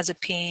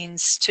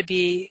benzodiazepines to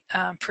be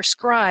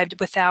prescribed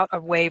without a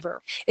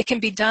waiver. It can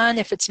be done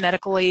if it's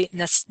medically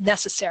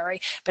necessary,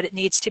 but it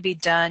needs to be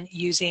done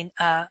using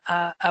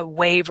a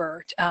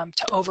waiver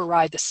to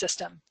override the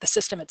system. The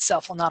system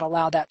itself will not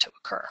allow that to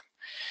occur.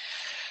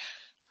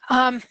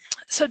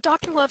 So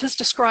Dr. Love has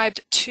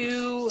described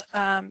two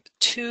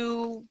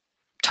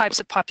types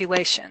of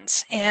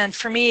populations, and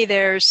for me,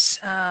 there's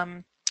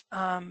the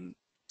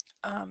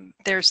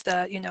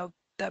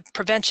the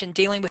prevention,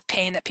 dealing with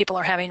pain that people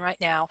are having right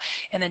now,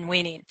 and then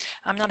weaning.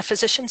 I'm not a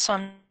physician, so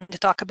I'm going to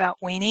talk about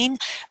weaning,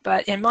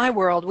 but in my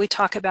world, we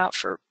talk about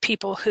for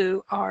people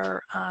who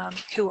are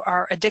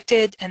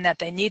addicted and that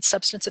they need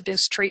substance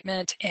abuse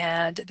treatment,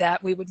 and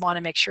that we would want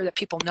to make sure that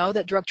people know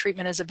that drug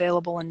treatment is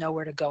available and know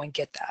where to go and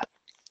get that.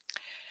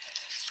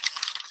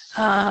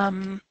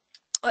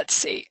 Let's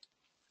see.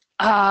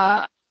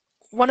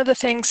 One of the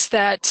things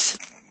that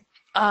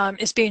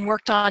is being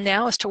worked on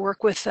now is to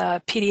work with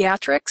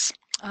pediatrics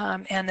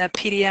and the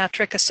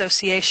Pediatric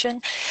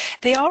Association.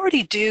 They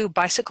already do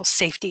bicycle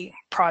safety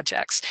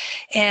projects,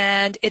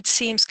 and it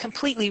seems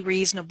completely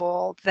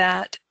reasonable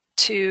that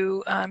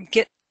to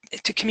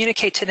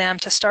communicate to them,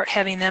 to start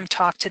having them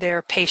talk to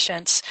their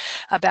patients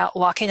about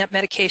locking up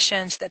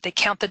medications, that they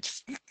count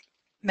the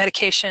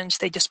medications,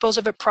 they dispose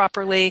of it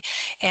properly,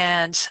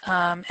 and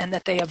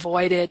that they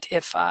avoid it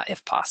if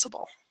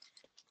possible.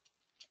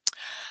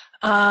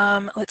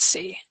 Let's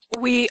see.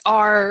 We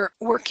are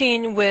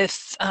working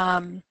with,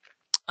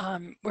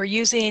 we're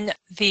using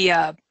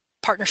the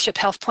partnership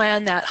health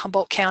plan that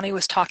Humboldt County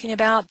was talking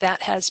about.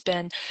 That has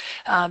been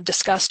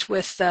discussed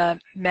with the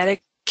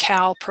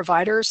Medi-Cal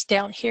providers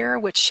down here,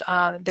 which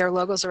their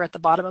logos are at the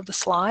bottom of the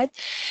slide,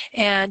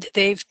 and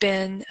they've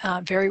been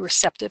very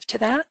receptive to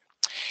that.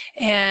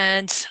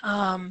 And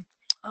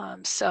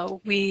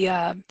so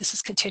this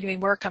is continuing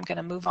work. I'm going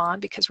to move on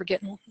because we're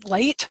getting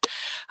late.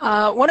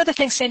 One of the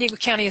things San Diego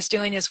County is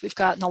doing is we've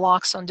got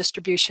naloxone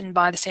distribution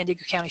by the San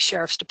Diego County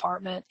Sheriff's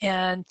Department,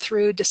 and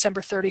through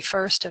December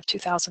 31st of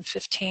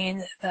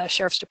 2015, the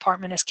Sheriff's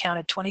Department has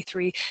counted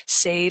 23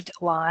 saved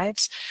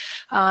lives.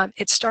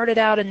 It started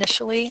out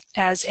initially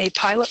as a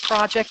pilot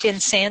project in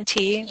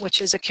Santee,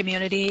 which is a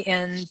community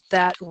in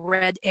that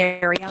red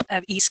area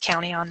of East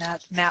County on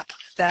that map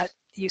that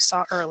you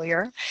saw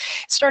earlier.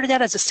 It started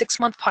out as a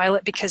 6-month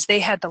pilot because they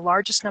had the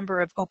largest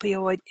number of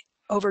opioid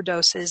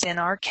overdoses in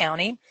our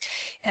county,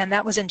 and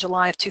that was in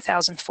July of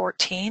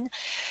 2014.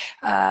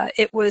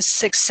 It was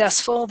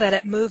successful that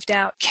it moved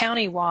out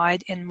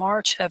countywide in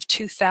March of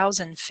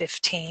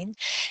 2015.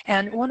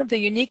 And one of the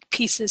unique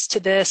pieces to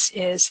this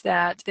is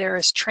that there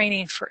is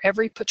training for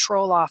every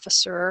patrol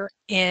officer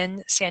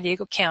in San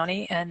Diego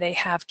County, and they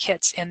have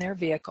kits in their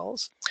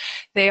vehicles.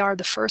 They are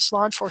the first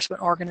law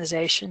enforcement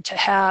organization to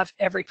have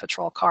every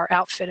patrol car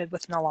outfitted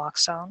with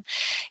naloxone.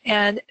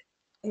 And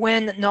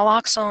when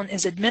naloxone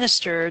is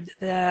administered,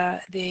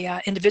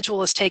 the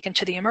individual is taken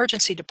to the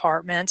emergency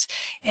department,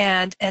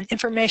 and an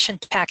information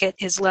packet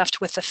is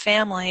left with the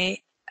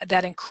family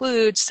that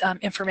includes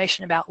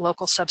information about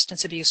local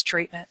substance abuse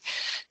treatment.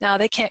 Now,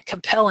 they can't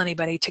compel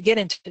anybody to get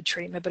into the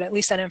treatment, but at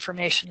least that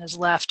information is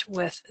left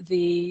with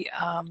the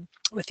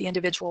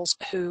individuals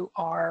who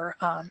are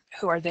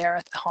there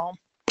at the home.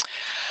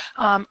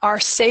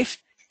 Our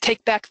safe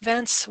take-back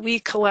vents, we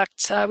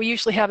collect, we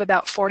usually have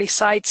about 40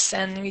 sites,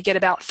 and we get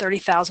about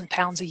 30,000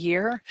 pounds a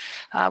year.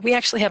 We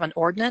actually have an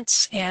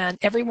ordinance, and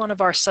every one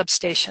of our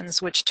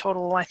substations, which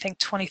total, I think,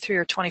 23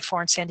 or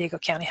 24 in San Diego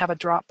County, have a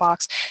drop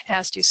box,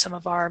 as do some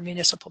of our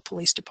municipal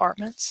police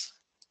departments.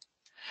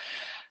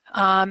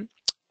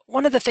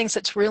 One of the things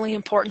that's really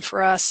important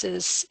for us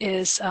is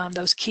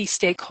those key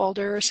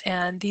stakeholders,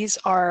 and these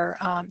are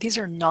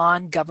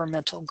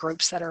non-governmental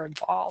groups that are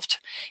involved,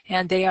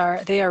 and they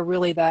are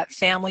really that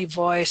family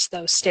voice,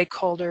 those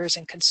stakeholders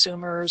and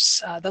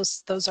consumers.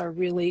 Those are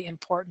really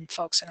important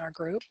folks in our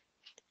group.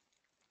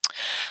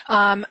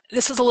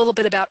 This is a little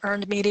bit about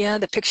earned media.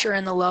 The picture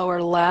in the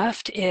lower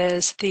left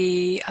is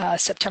the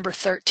September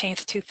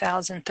 13th,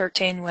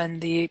 2013, when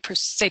the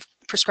safe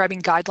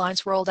prescribing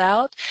guidelines rolled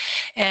out,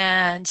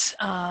 and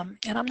I'm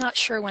not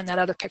sure when that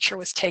other picture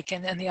was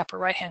taken in the upper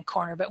right-hand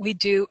corner, but we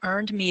do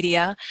earned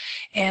media,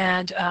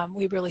 and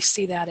we really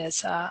see that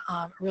as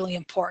really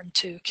important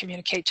to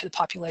communicate to the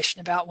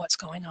population about what's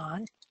going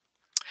on.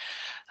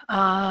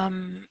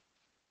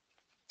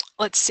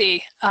 Let's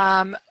see.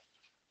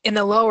 In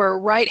the lower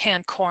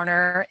right-hand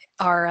corner,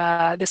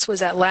 this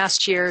was at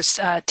last year's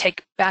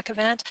Take Back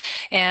event,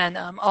 and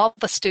all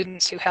the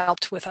students who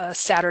helped with a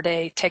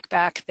Saturday Take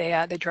Back, they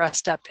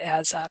dressed up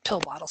as pill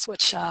bottles,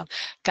 which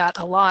got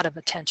a lot of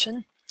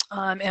attention.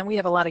 And we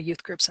have a lot of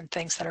youth groups and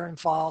things that are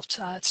involved.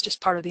 It's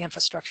just part of the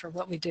infrastructure of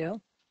what we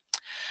do.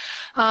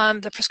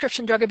 The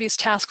Prescription Drug Abuse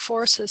Task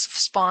Force is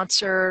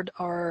sponsored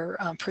or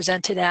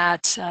presented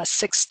at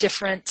 6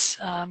 different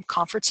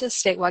conferences,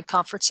 statewide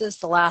conferences.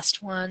 The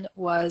last one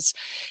was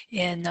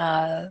in,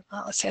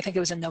 let's see, I think it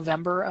was in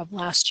November of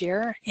last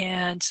year,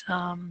 and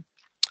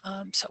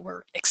so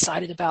we're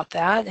excited about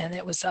that. And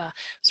it was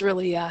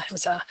really it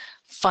was a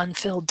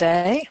fun-filled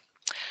day.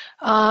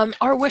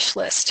 Our wish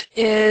list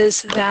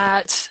is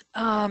that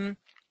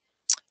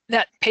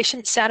that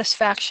patient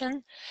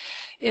satisfaction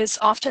is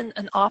often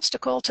an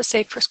obstacle to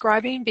safe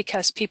prescribing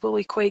because people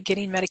equate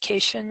getting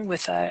medication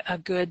with a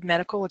good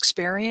medical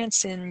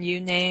experience, and you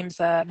name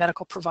the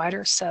medical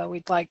provider. So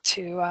we'd like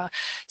to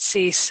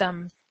see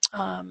some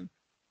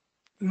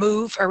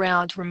move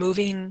around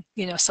removing,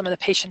 some of the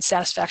patient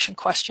satisfaction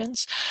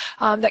questions.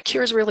 That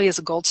cures really is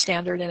a gold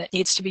standard, and it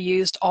needs to be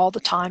used all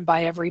the time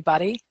by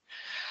everybody.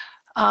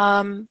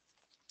 And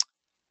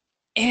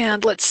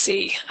let's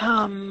see,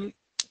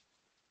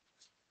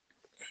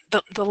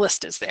 the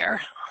list is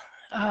there.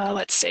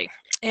 Let's see.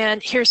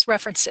 And here's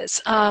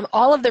references.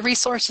 All of the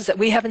resources that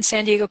we have in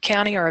San Diego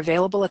County are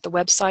available at the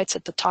websites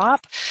at the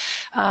top.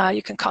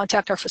 You can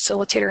contact our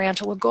facilitator,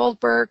 Angela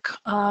Goldberg,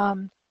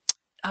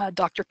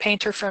 Dr.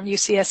 Painter from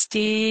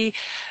UCSD,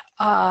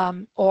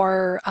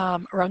 or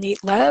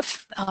Ronit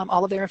Lev.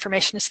 All of their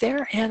information is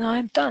there, and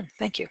I'm done.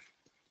 Thank you.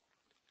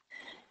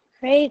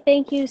 Great,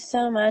 thank you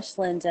so much,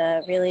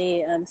 Linda.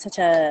 Really such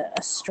a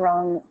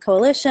strong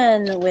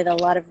coalition with a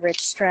lot of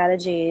rich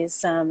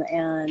strategies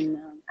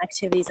and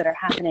activities that are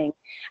happening.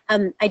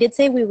 I did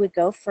say we would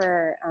go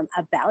for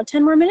about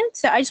 10 more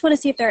minutes, so I just want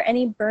to see if there are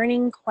any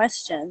burning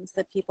questions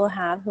that people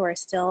have who are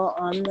still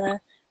on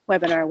the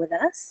webinar with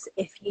us.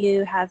 If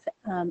you have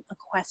a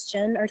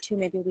question or two,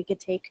 maybe we could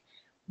take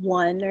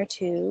one or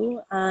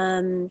two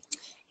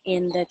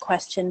in the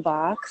question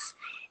box.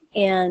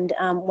 And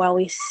while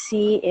we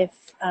see if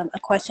a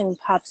question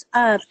pops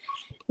up,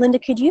 Linda,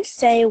 could you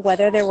say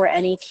whether there were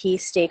any key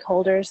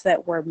stakeholders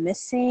that were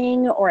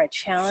missing or a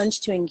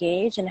challenge to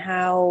engage and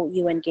how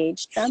you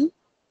engaged them?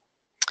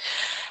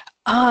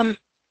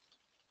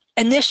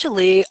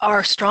 Initially,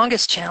 our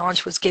strongest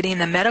challenge was getting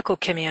the medical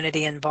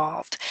community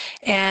involved,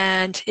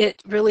 and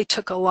it really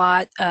took a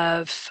lot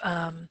of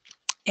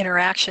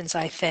interactions,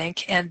 I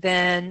think. And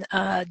then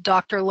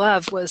Dr.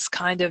 Love was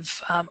kind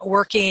of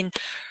working,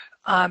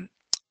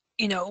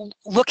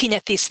 looking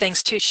at these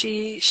things too.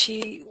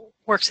 She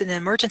works in the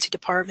emergency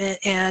department,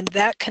 and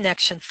that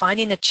connection,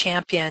 finding a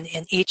champion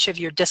in each of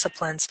your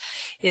disciplines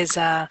is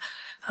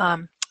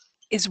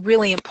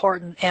really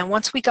important. And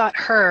once we got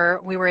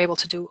her, we were able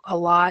to do a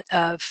lot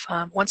of,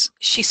 once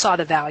she saw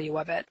the value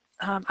of it.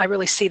 I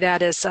really see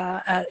that as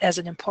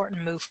an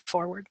important move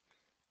forward.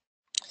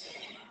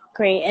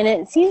 Great, and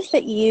it seems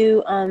that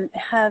you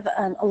have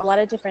a lot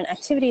of different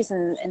activities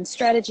and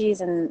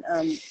strategies and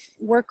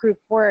work group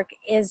work.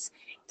 Is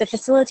the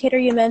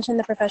facilitator you mentioned,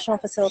 the professional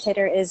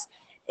facilitator,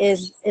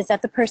 is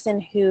that the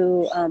person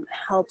who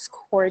helps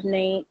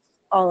coordinate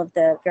all of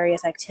the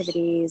various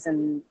activities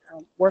and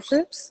work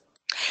groups?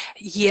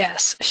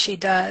 Yes, she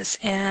does.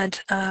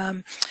 And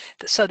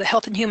so the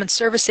Health and Human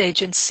Service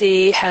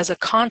Agency has a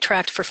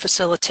contract for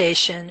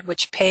facilitation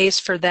which pays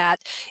for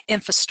that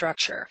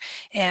infrastructure.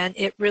 And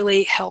it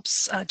really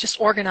helps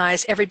just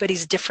organize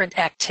everybody's different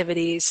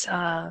activities.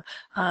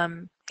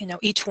 You know,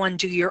 each one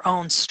do your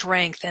own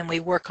strength, and we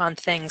work on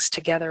things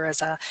together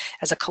as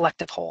a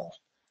collective whole.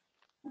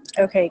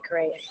 Okay,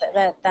 great.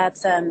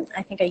 That's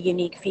I think a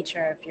unique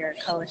feature of your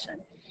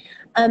coalition.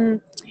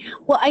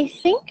 Well, I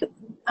think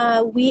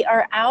we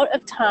are out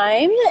of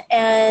time,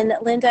 and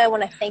Linda, I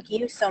want to thank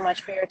you so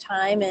much for your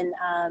time and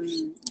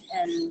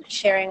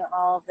sharing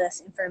all of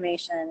this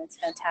information. It's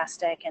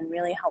fantastic and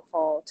really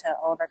helpful to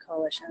all of our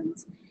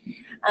coalitions.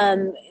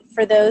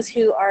 For those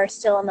who are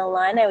still on the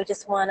line, I would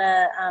just want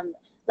to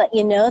let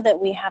you know that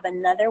we have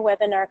another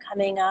webinar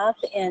coming up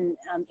in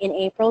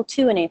April,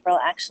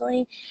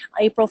 actually,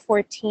 April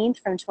 14th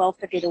from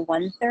 12:30 to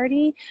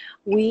 1:30.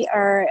 We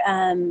are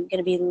going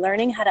to be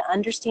learning how to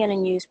understand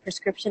and use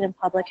prescription and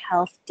public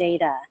health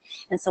data.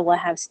 And so we'll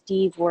have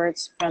Steve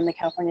Wirtz from the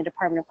California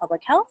Department of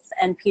Public Health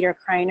and Peter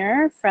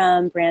Kreiner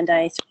from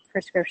Brandeis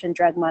Prescription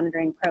Drug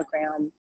Monitoring Program.